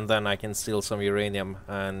fun, and then I can steal some uranium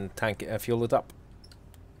and tank fuel it up.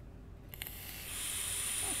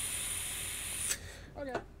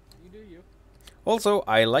 Okay, you do you. Also,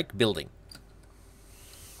 I like building.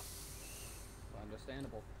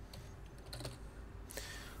 Understandable.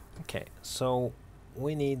 Okay, so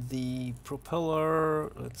we need the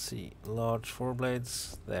propeller. Let's see, large 4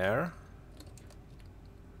 blades there.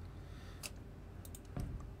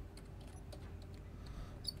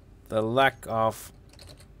 The lack of...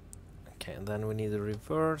 Okay, and then we need a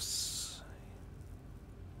reverse.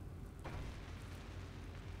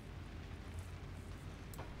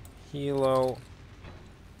 Helo.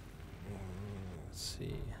 Let's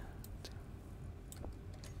see.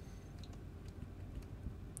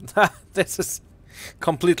 This is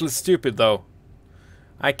completely stupid, though.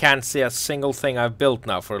 I can't see a single thing I've built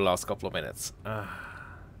now for the last couple of minutes.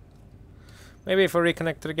 Maybe if I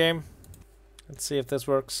reconnect to the game. Let's see if this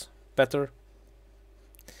works better.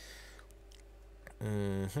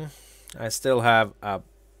 I still have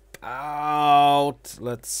about,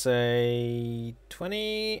 let's say,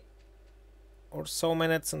 20 or so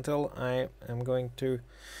minutes until I am going to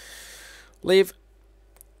leave.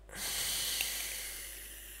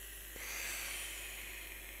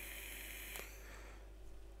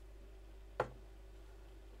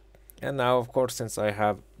 And now, of course, since I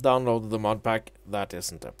have downloaded the mod pack, that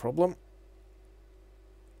isn't a problem.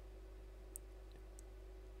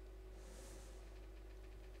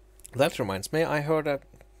 That reminds me, I heard a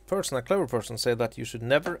clever person, say that you should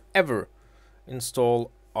never ever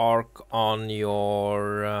install Arc on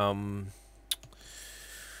your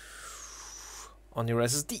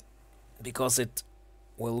SSD, because it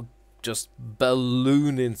will just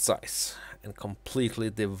balloon in size and completely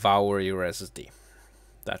devour your SSD.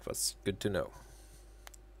 That was good to know.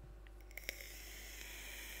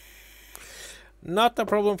 Not a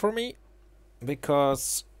problem for me,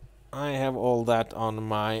 because I have all that on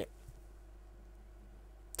my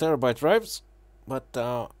terabyte drives. But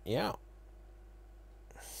yeah.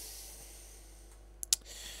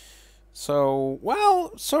 So,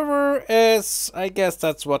 well, server is, I guess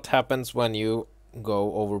that's what happens when you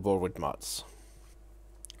go overboard with mods.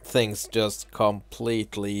 Things just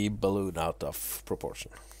completely balloon out of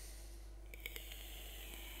proportion.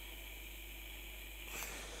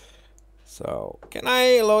 So, can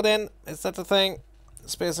I load in? Is that a thing?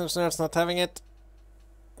 Space Engineer's not having it?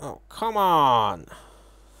 Oh, come on!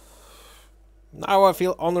 Now I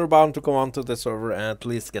feel honor bound to come onto the server and at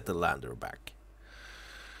least get the lander back.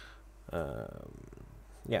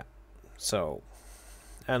 Yeah, so,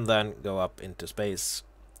 and then go up into space,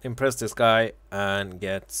 impress this guy, and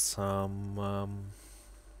get some,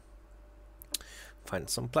 find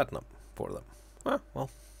some platinum for them. Well,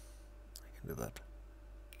 I can do that.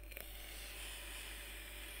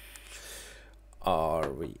 Are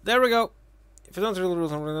we? There we go. If you don't really do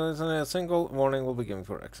something, a single warning will be given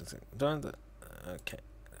for accessing. Okay.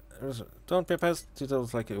 Don't be a pest.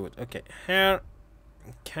 Details like you would. Okay, here.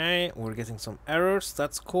 Okay, we're getting some errors.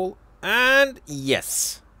 That's cool. And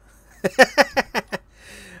yes.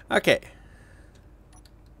 Okay.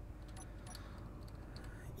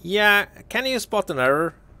 Yeah, can you spot an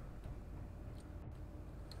error?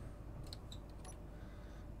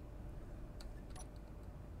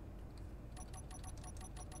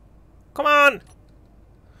 Come on!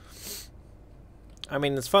 I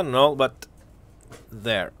mean, it's fun and all, but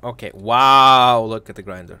there. Okay. Wow, look at the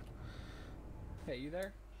grinder. Hey, you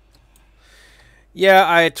there? Yeah,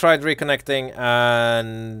 I tried reconnecting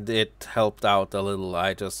and it helped out a little.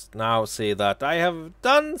 I just now see that I have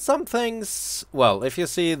done some things. Well, if you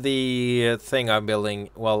see the thing I'm building,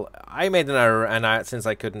 well, I made an error, and since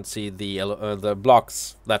I couldn't see the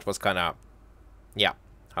blocks, that was kind of, yeah,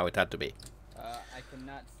 how it had to be. I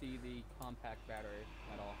cannot see the compact battery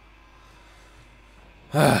at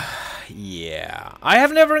all. Yeah, I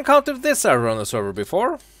have never encountered this error on the server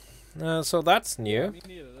before, so that's new. Yeah, me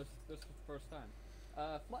neither. This is the first time.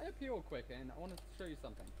 Fly up here real quick, and I want to show you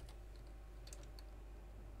something.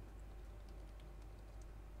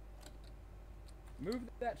 Move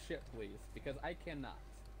that ship, please, because I cannot.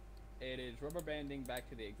 It is rubber banding back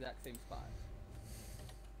to the exact same spot.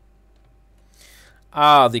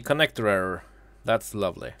 Ah, the connector error. That's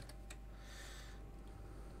lovely.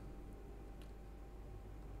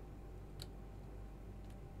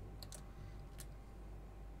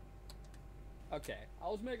 Okay, I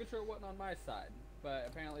was making sure it wasn't on my side, but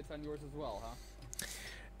apparently it's on yours as well, huh?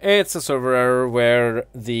 It's a server error where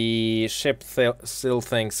the ship still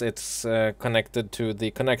thinks it's connected to the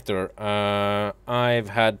connector. I've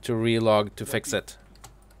had to relog to fix it.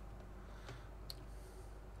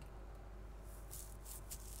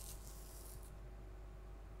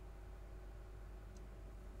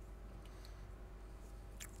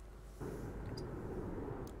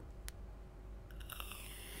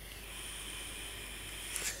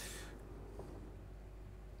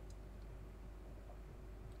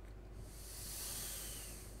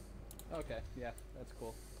 Okay, yeah, that's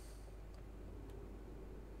cool.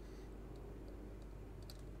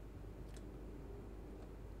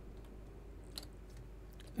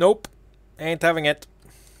 Nope, ain't having it.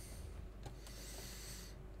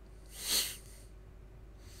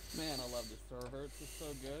 Man, I love this server. It's just so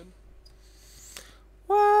good.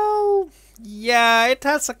 Well, yeah, it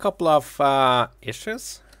has a couple of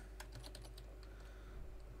issues.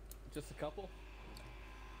 Just a couple?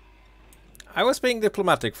 I was being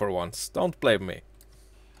diplomatic for once. Don't blame me.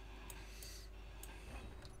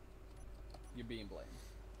 You're being blamed.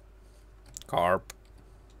 Carp.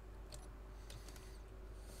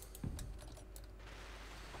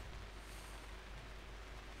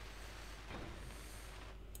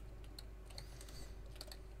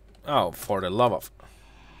 Oh, for the love of...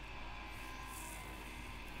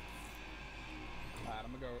 Alright,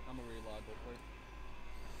 I'm gonna relog real quick.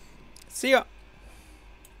 See ya.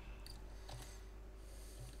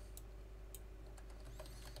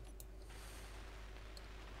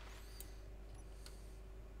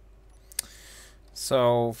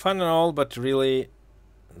 So fun and all, but really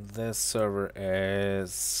this server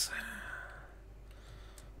is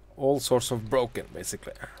all sorts of broken,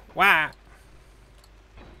 basically. Wow.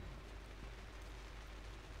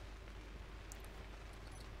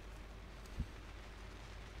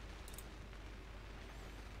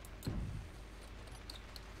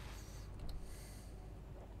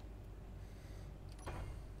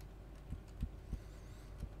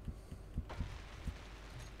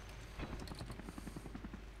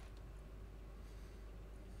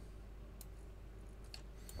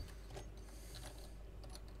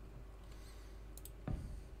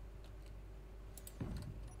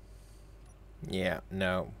 Yeah,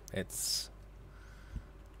 no, it's...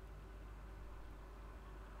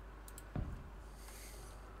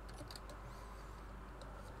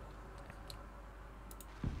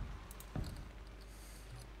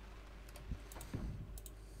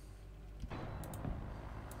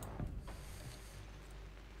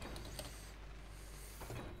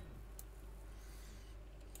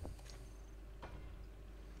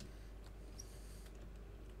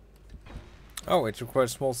 Oh, it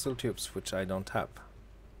requires small steel tubes, which I don't have.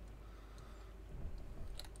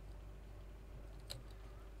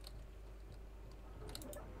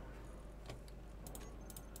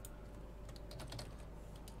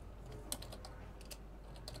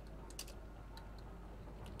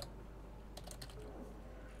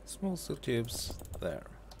 Small steel tubes, there.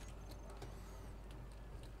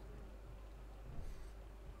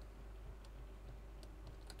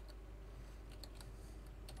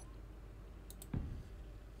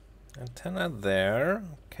 Antenna there,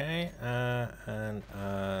 okay, and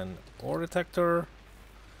an ore detector.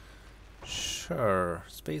 Sure,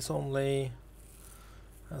 space only.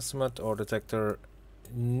 Azimuth ore detector.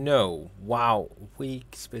 No, wow,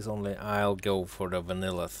 weak space only. I'll go for the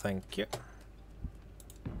vanilla, thank you.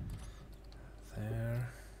 There.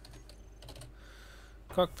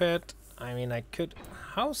 Cockpit. I mean, I could.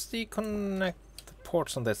 How's the connect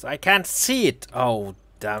ports on this? I can't see it. Oh,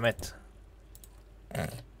 damn it.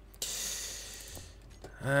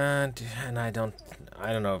 And I don't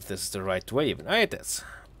know if this is the right way even. Oh, it is.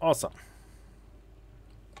 Awesome.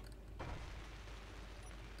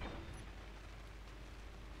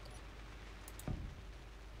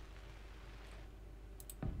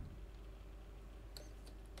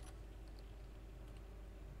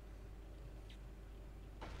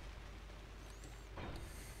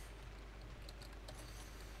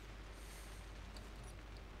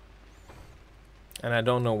 And I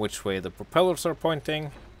don't know which way the propellers are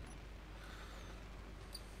pointing.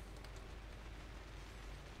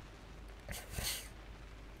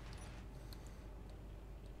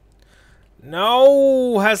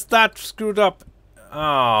 No! Has that screwed up?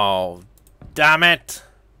 Oh, damn it!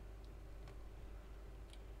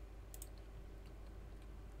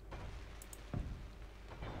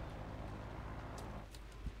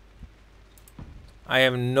 I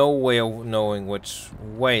have no way of knowing which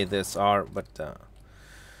way this are, but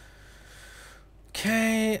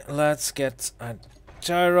okay, let's get a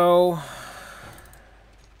gyro.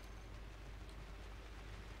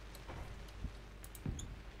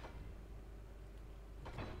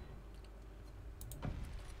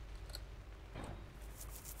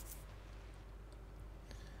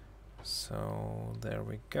 So there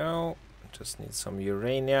we go. Just need some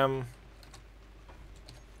uranium.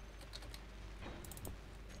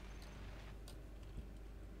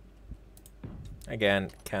 Again,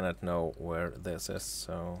 cannot know where this is,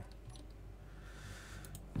 so...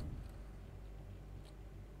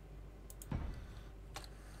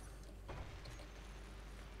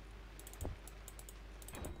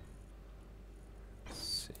 Let's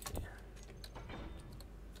see.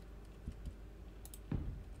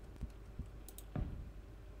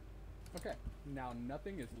 Okay, now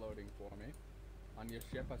nothing is loading for me. On your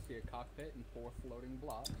ship, I see a cockpit and 4 floating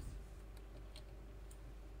blocks.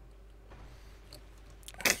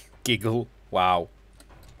 Giggle. Wow.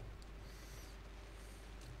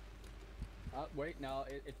 Wait, now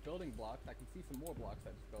it's building blocks. I can see some more blocks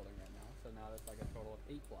that it's building right now. So now there's like a total of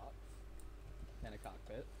 8 blocks and a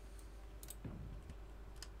cockpit.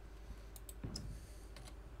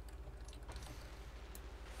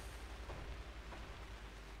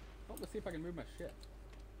 Oh, let's see if I can move my ship.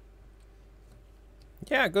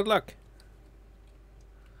 Yeah, good luck.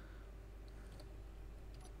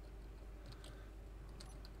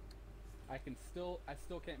 I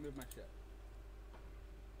still can't move my ship.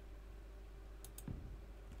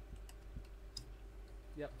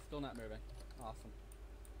 Yep, still not moving. Awesome.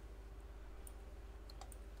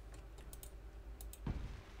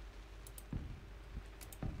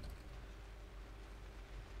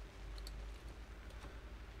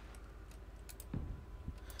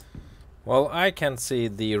 Well, I can see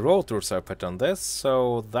the rotors I put on this,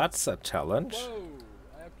 so that's a challenge. Whoa!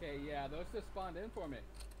 Okay, yeah, those just spawned in for me.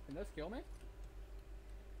 Can those kill me?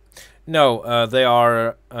 No, they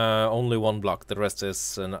are only one block. The rest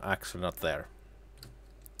is actually not there.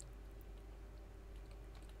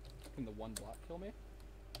 Can the one block kill me?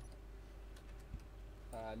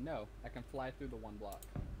 No, I can fly through the one block.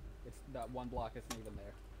 It's that one block isn't even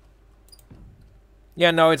there.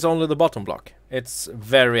 Yeah, no, it's only the bottom block. It's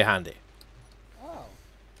very handy. Oh.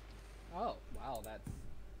 Oh, wow, that's...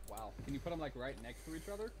 Wow. Can you put them, like, right next to each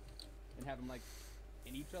other? And have them, like,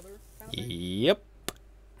 in each other kind of thing? Yep.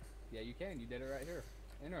 Yeah, you can. You did it right here.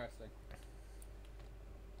 Interesting.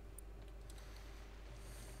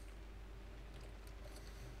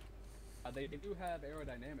 They do have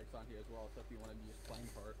aerodynamics on here as well, so if you want to use plane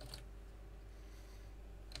part.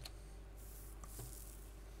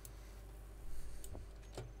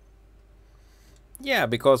 Yeah,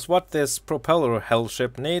 because what this propeller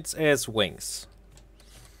hellship needs is wings.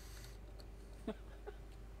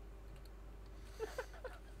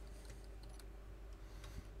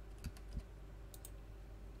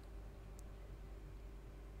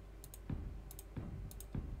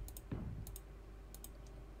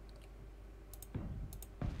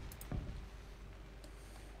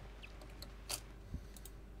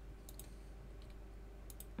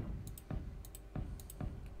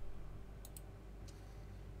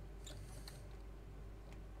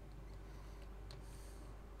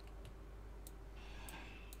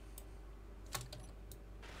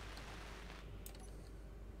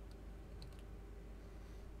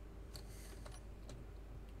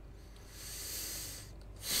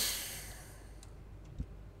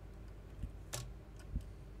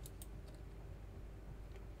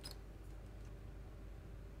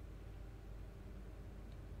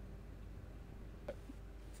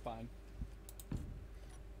 It's fine.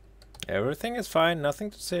 Everything is fine, nothing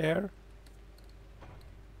to say here.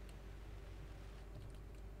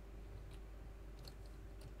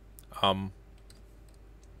 You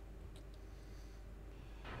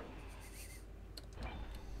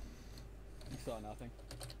saw nothing.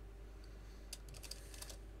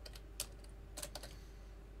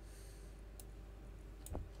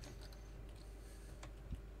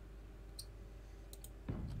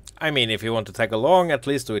 I mean, if you want to tag along, at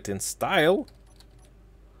least do it in style.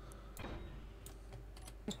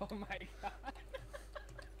 Oh my god.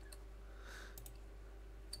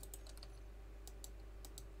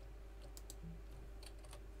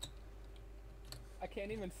 I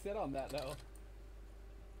can't even sit on that though.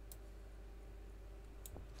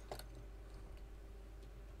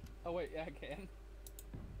 Oh wait, yeah I can.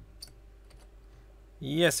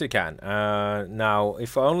 Yes, you can. Now,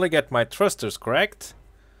 if I only get my thrusters correct,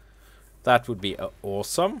 that would be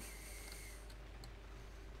awesome.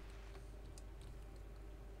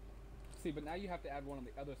 See, but now you have to add one on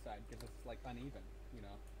the other side because it's like uneven, you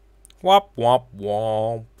know. Womp womp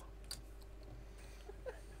womp.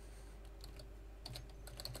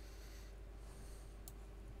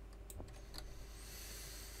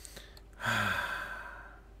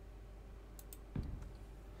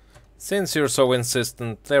 Since you're so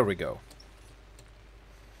insistent, there we go.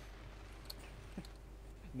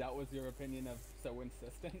 That was your opinion of so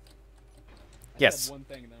insistent? I Yes. said one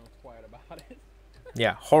thing and then was quiet about it.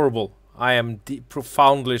 Yeah, horrible. I am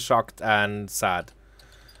profoundly shocked and sad.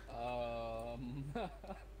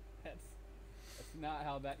 That's not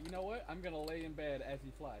how that... You know what? I'm gonna lay in bed as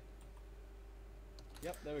you fly.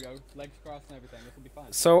 Yep, there we go. Legs crossed and everything. This will be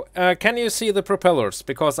fine. So, can you see the propellers?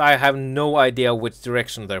 Because I have no idea which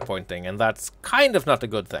direction they're pointing, and that's kind of not a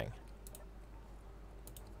good thing.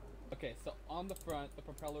 Okay, so on the front, the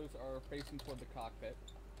propellers are facing toward the cockpit.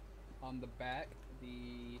 On the back,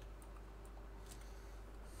 the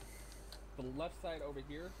left side over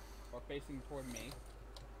here are facing toward me.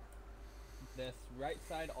 This right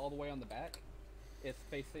side all the way on the back is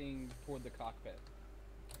facing toward the cockpit.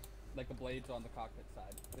 Like the blades on the cockpit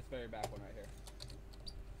side. This very back one right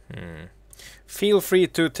here. Feel free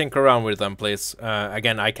to tinker around with them, please.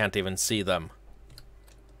 Again, I can't even see them.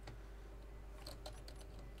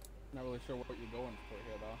 Not really sure what you're going for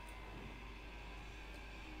here, though.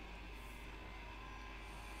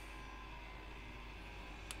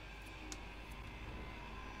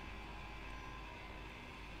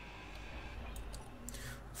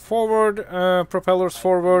 Forward, propellers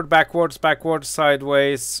forward, backwards, backwards,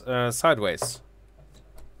 sideways, sideways.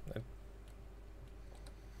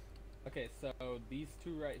 Okay, so these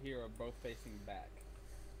two right here are both facing back.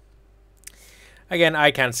 Again,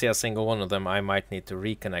 I can't see a single one of them. I might need to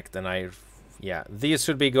reconnect, and yeah, these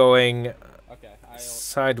should be going Okay,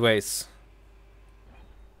 sideways.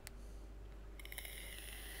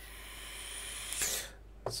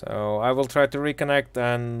 So I will try to reconnect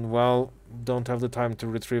and, well, don't have the time to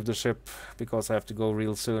retrieve the ship because I have to go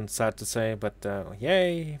real soon, sad to say, but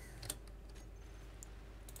yay!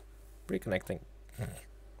 Reconnecting.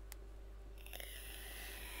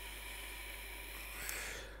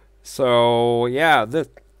 So yeah,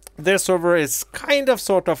 this server is kind of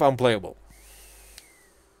sort of unplayable.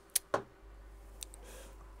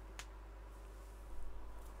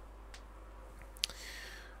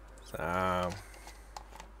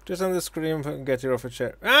 Just on the screen and get your offer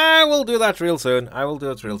share. I will do that real soon. I will do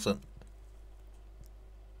it real soon.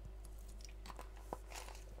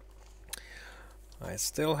 I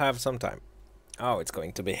still have some time. Oh, it's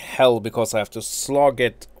going to be hell because I have to slog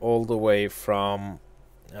it all the way from...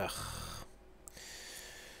 Ugh.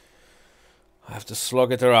 I have to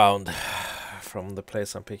slog it around from the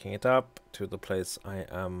place I'm picking it up to the place I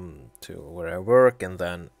am to where I work and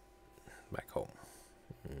then back home.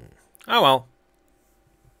 Oh well.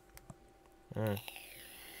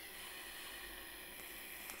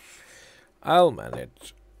 I'll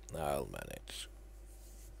manage. I'll manage.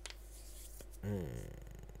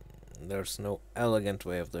 There's no elegant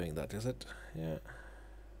way of doing that, is it? Yeah.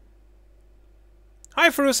 Hi,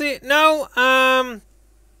 Frusi. No, I'm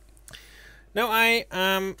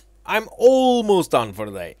almost done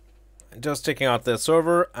for the day. Just checking out the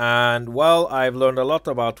server, and well, I've learned a lot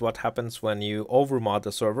about what happens when you overmod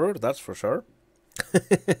the server. That's for sure.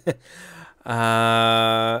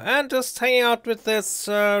 And just hanging out with this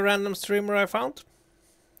random streamer I found.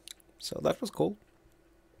 So that was cool.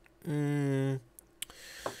 So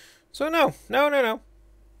no.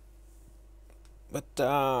 But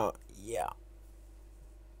yeah.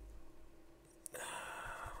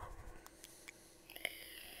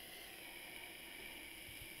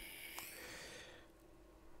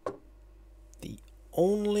 The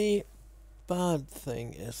only bad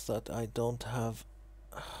thing is that I don't have...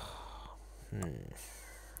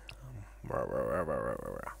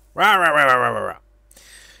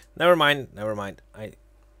 Never mind. I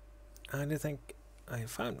do think I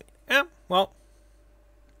found me. Yeah, well.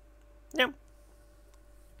 Yeah.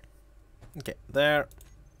 Okay, there.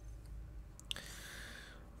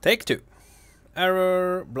 Take 2.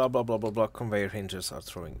 Error, blah blah blah blah blah. Conveyor hinges are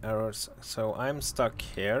throwing errors. So I'm stuck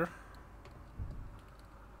here.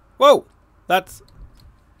 Whoa! That's...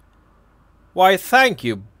 Why, thank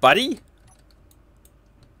you, buddy!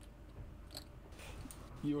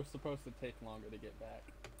 You were supposed to take longer to get back.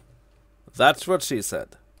 That's what she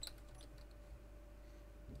said.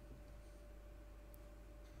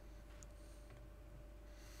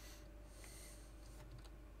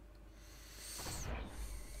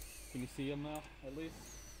 Can you see him now, at least?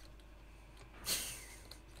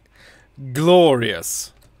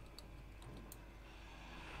 Glorious.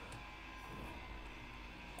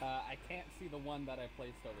 I can't see the one that I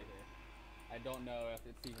placed over here. I don't know if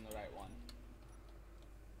it's even the right one.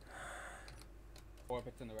 Or if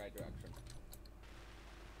it's in the right direction.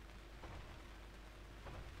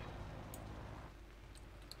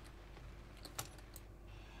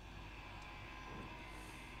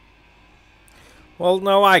 Well,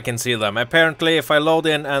 now I can see them. Apparently, if I load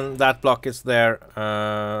in and that block is there,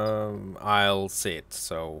 I'll see it.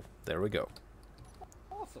 So, there we go.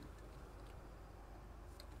 Awesome.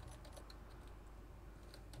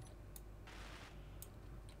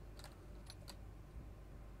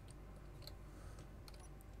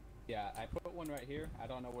 Yeah, I put one right here. I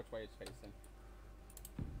don't know which way it's facing.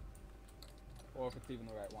 Or if it's even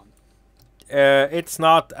the right one. It's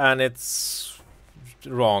not, and it's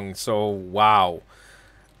wrong, so wow.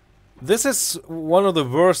 This is one of the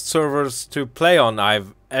worst servers to play on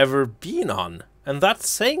I've ever been on, and that's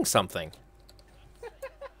saying something.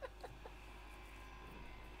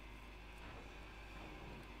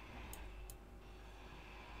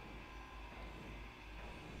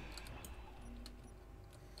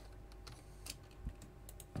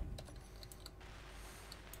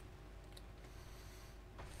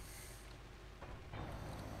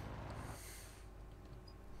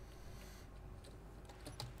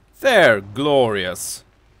 There, glorious.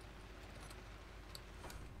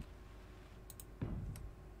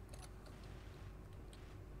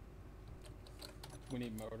 We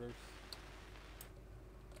need motors.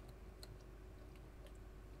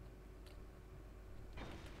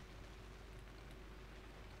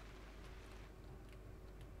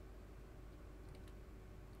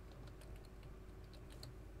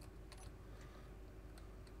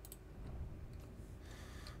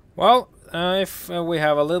 Well, if we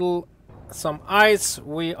have some ice,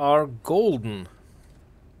 we are golden.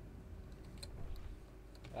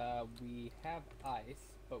 We have ice,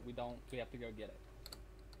 but we have to go get it.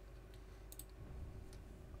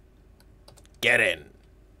 Get in.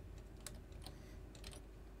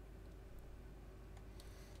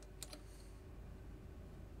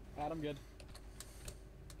 I'm good.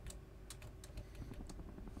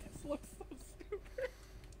 This looks so stupid.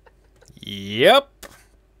 Yep.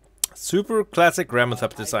 Super classic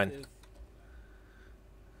Ramethep design.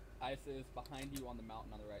 Ice is behind you on the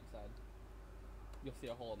mountain on the right side. You'll see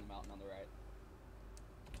a hole in the mountain on the right.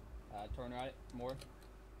 Turn right, more.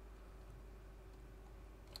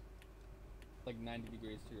 Like 90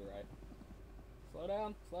 degrees to your right. Slow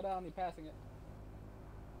down, you're passing it.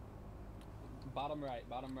 Bottom right,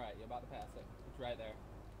 you're about to pass it. It's right there.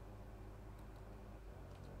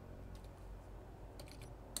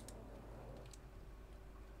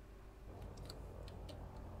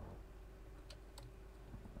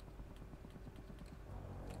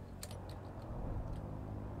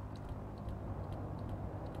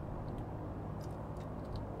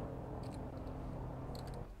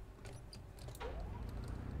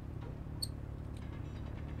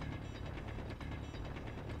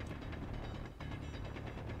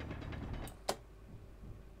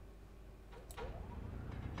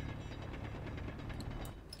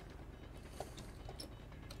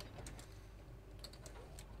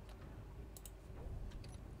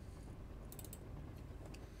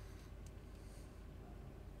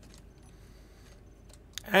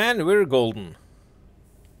 And we're golden.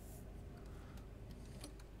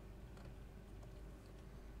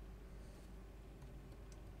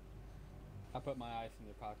 I put my ice in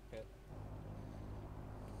your cockpit.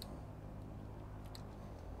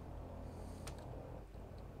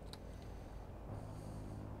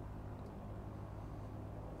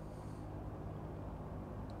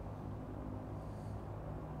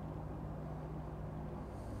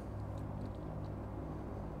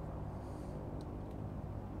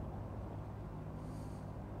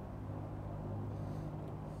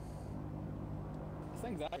 This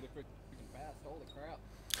thing's actually pretty freaking fast. Holy crap.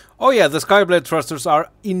 Oh yeah, the Skyblade thrusters are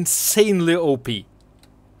insanely OP.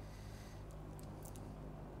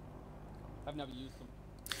 I've never used them.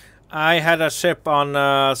 I had a ship on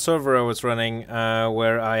a server I was running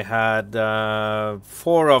where I had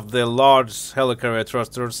 4 of the large helicarrier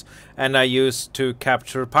thrusters, and I used to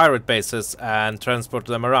capture pirate bases and transport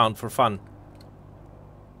them around for fun.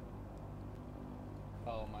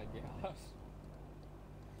 Oh my gosh.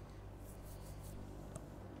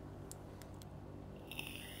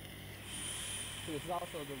 See, this is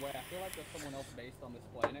also a good way. I feel like there's someone else based on this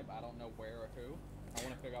planet, but I don't know where or who. I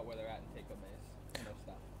want to figure out where they're at and take a base. And their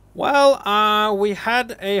stuff. Well, we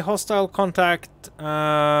had a hostile contact,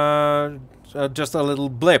 just a little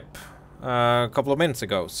blip, a couple of minutes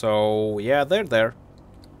ago. So yeah, they're there.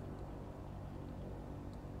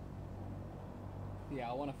 Yeah,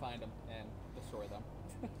 I want to find them and destroy them.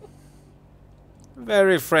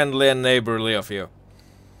 Very friendly and neighborly of you.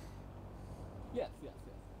 Yes, yes,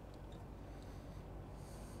 yes.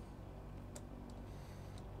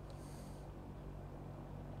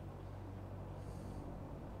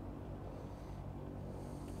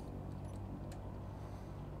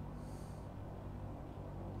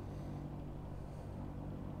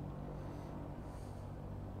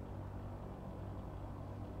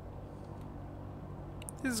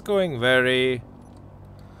 This is going very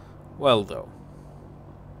well, though.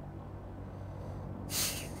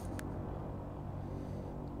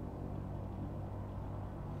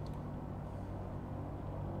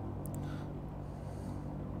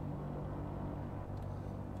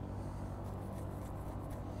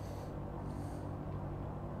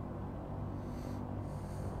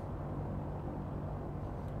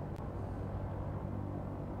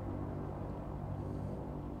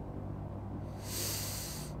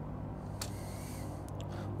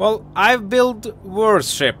 Well, I've built worse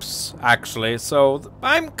ships, actually, so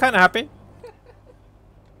I'm kind of happy. Yeah,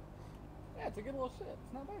 it's a good little ship.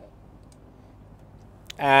 It's not bad.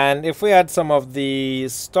 And if we add some of the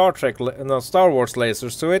Star Wars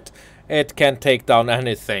lasers to it, it can take down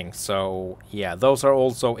anything. So yeah, those are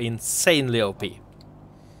also insanely OP.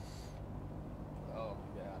 Oh,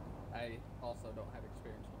 yeah. I also don't have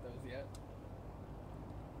experience with those yet.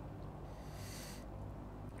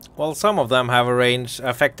 Well, some of them have a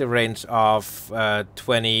effective range of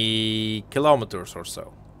 20 kilometers or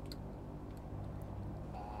so.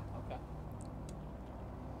 Okay.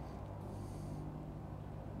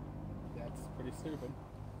 That's pretty stupid.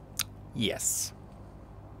 Yes.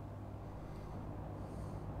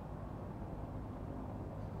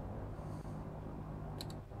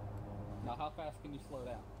 Now, how fast can you slow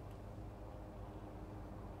down?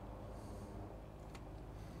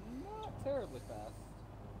 Not terribly fast.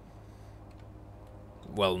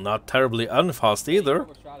 Well, not terribly unfast either.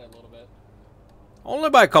 Overshot it a little bit. Only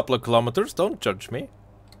by a couple of kilometers, don't judge me.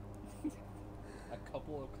 A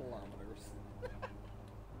couple of kilometers.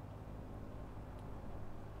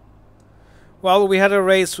 Well, we had a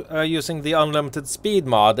race using the unlimited speed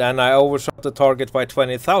mod, and I overshot the target by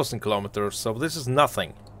 20,000 kilometers, so this is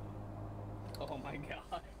nothing. Oh my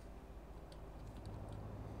god.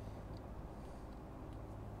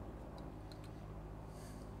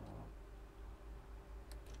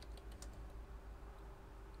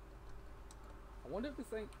 I wonder if this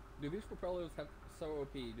thing... Do these propellers have... So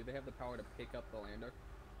OP, do they have the power to pick up the lander?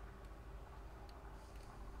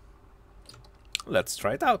 Let's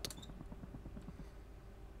try it out.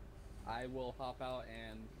 I will hop out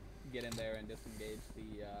and get in there and disengage the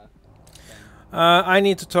thing. I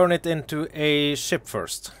need to turn it into a ship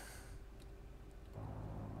first.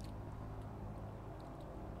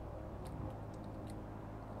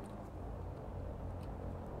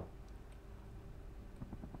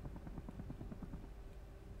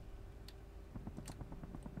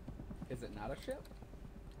 Is it not a ship?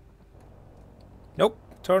 Nope,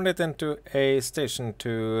 turn it into a station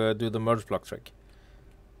to do the merge block trick.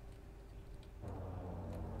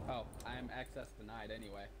 Oh, I am access denied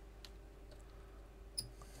anyway.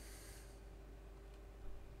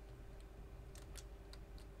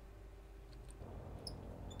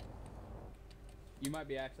 You might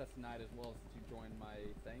be access denied as well as to join my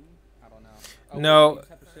thing. I don't know. Oh, No. You just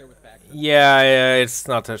have to share with faction. Yeah, it's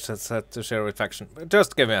not set to share with faction.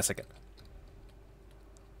 Just give me a second.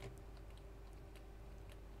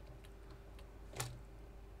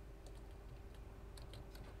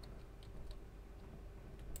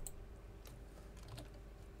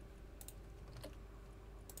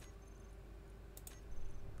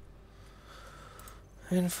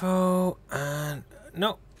 Info and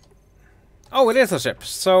no. Oh, it is a ship,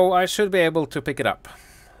 so I should be able to pick it up.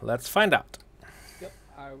 Let's find out. Yep,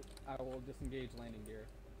 I will disengage landing gear.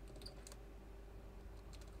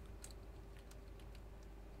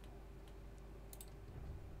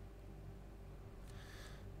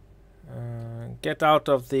 Get out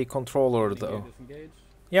of the controller, Landing gear though. disengage.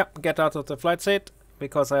 Yeah, get out of the flight seat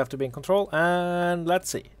because I have to be in control. And let's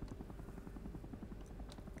see.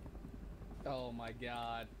 Oh my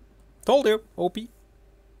god. Told you, OP.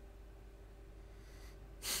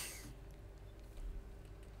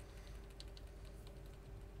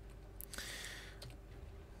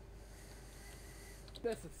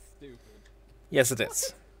 This is stupid. Yes, it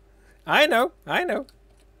is. I know, I know.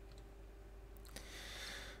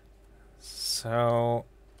 So,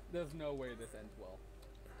 There's no way this ends well.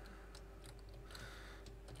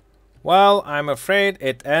 well, I'm afraid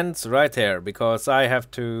it ends right here because I have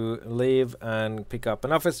to leave and pick up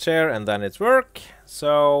an office chair and then it's work.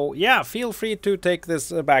 So, yeah, feel free to take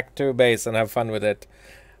this back to base and have fun with it.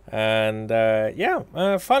 And,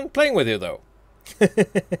 yeah, fun playing with you, though. Yeah,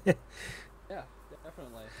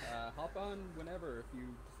 definitely. Hop on whenever if you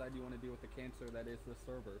decide you want to deal with the cancer that is the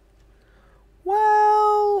server.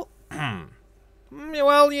 Well,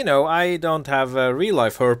 well, you know, I don't have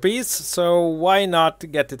real-life herpes, so why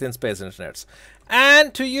not get it in Space Engineers?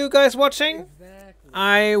 And to you guys watching, Exactly.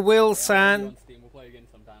 I will On send... Steam. We'll play again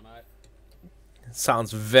sometime, alright?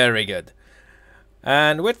 Sounds very good.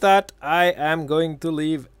 And with that, I am going to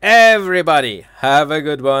leave everybody. Have a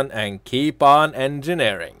good one and keep on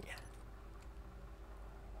engineering.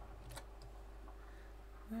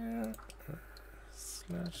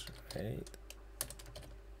 /8.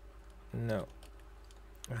 No.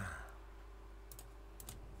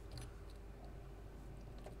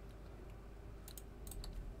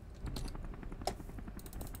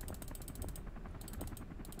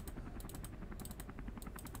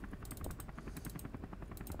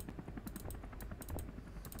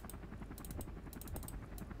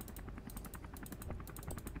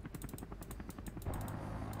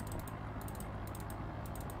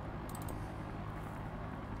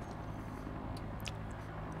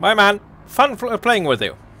 Bye, man. Fun playing with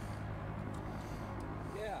you.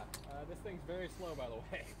 Yeah, this thing's very slow, by the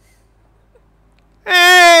way.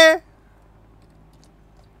 Eh.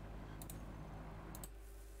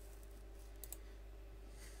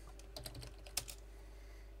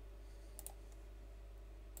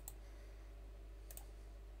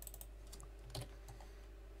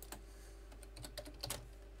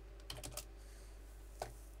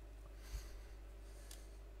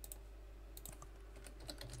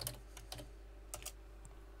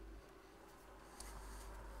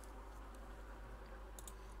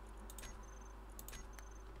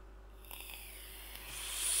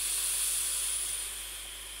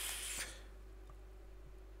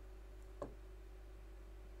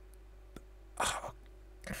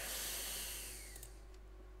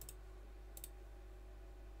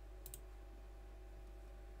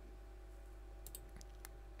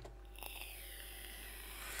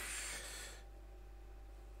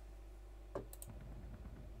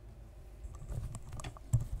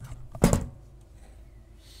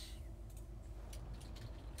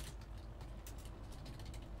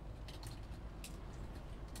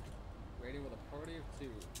 raiding with a party of 2.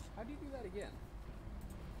 How'd you do that again?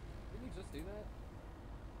 Didn't you just do that?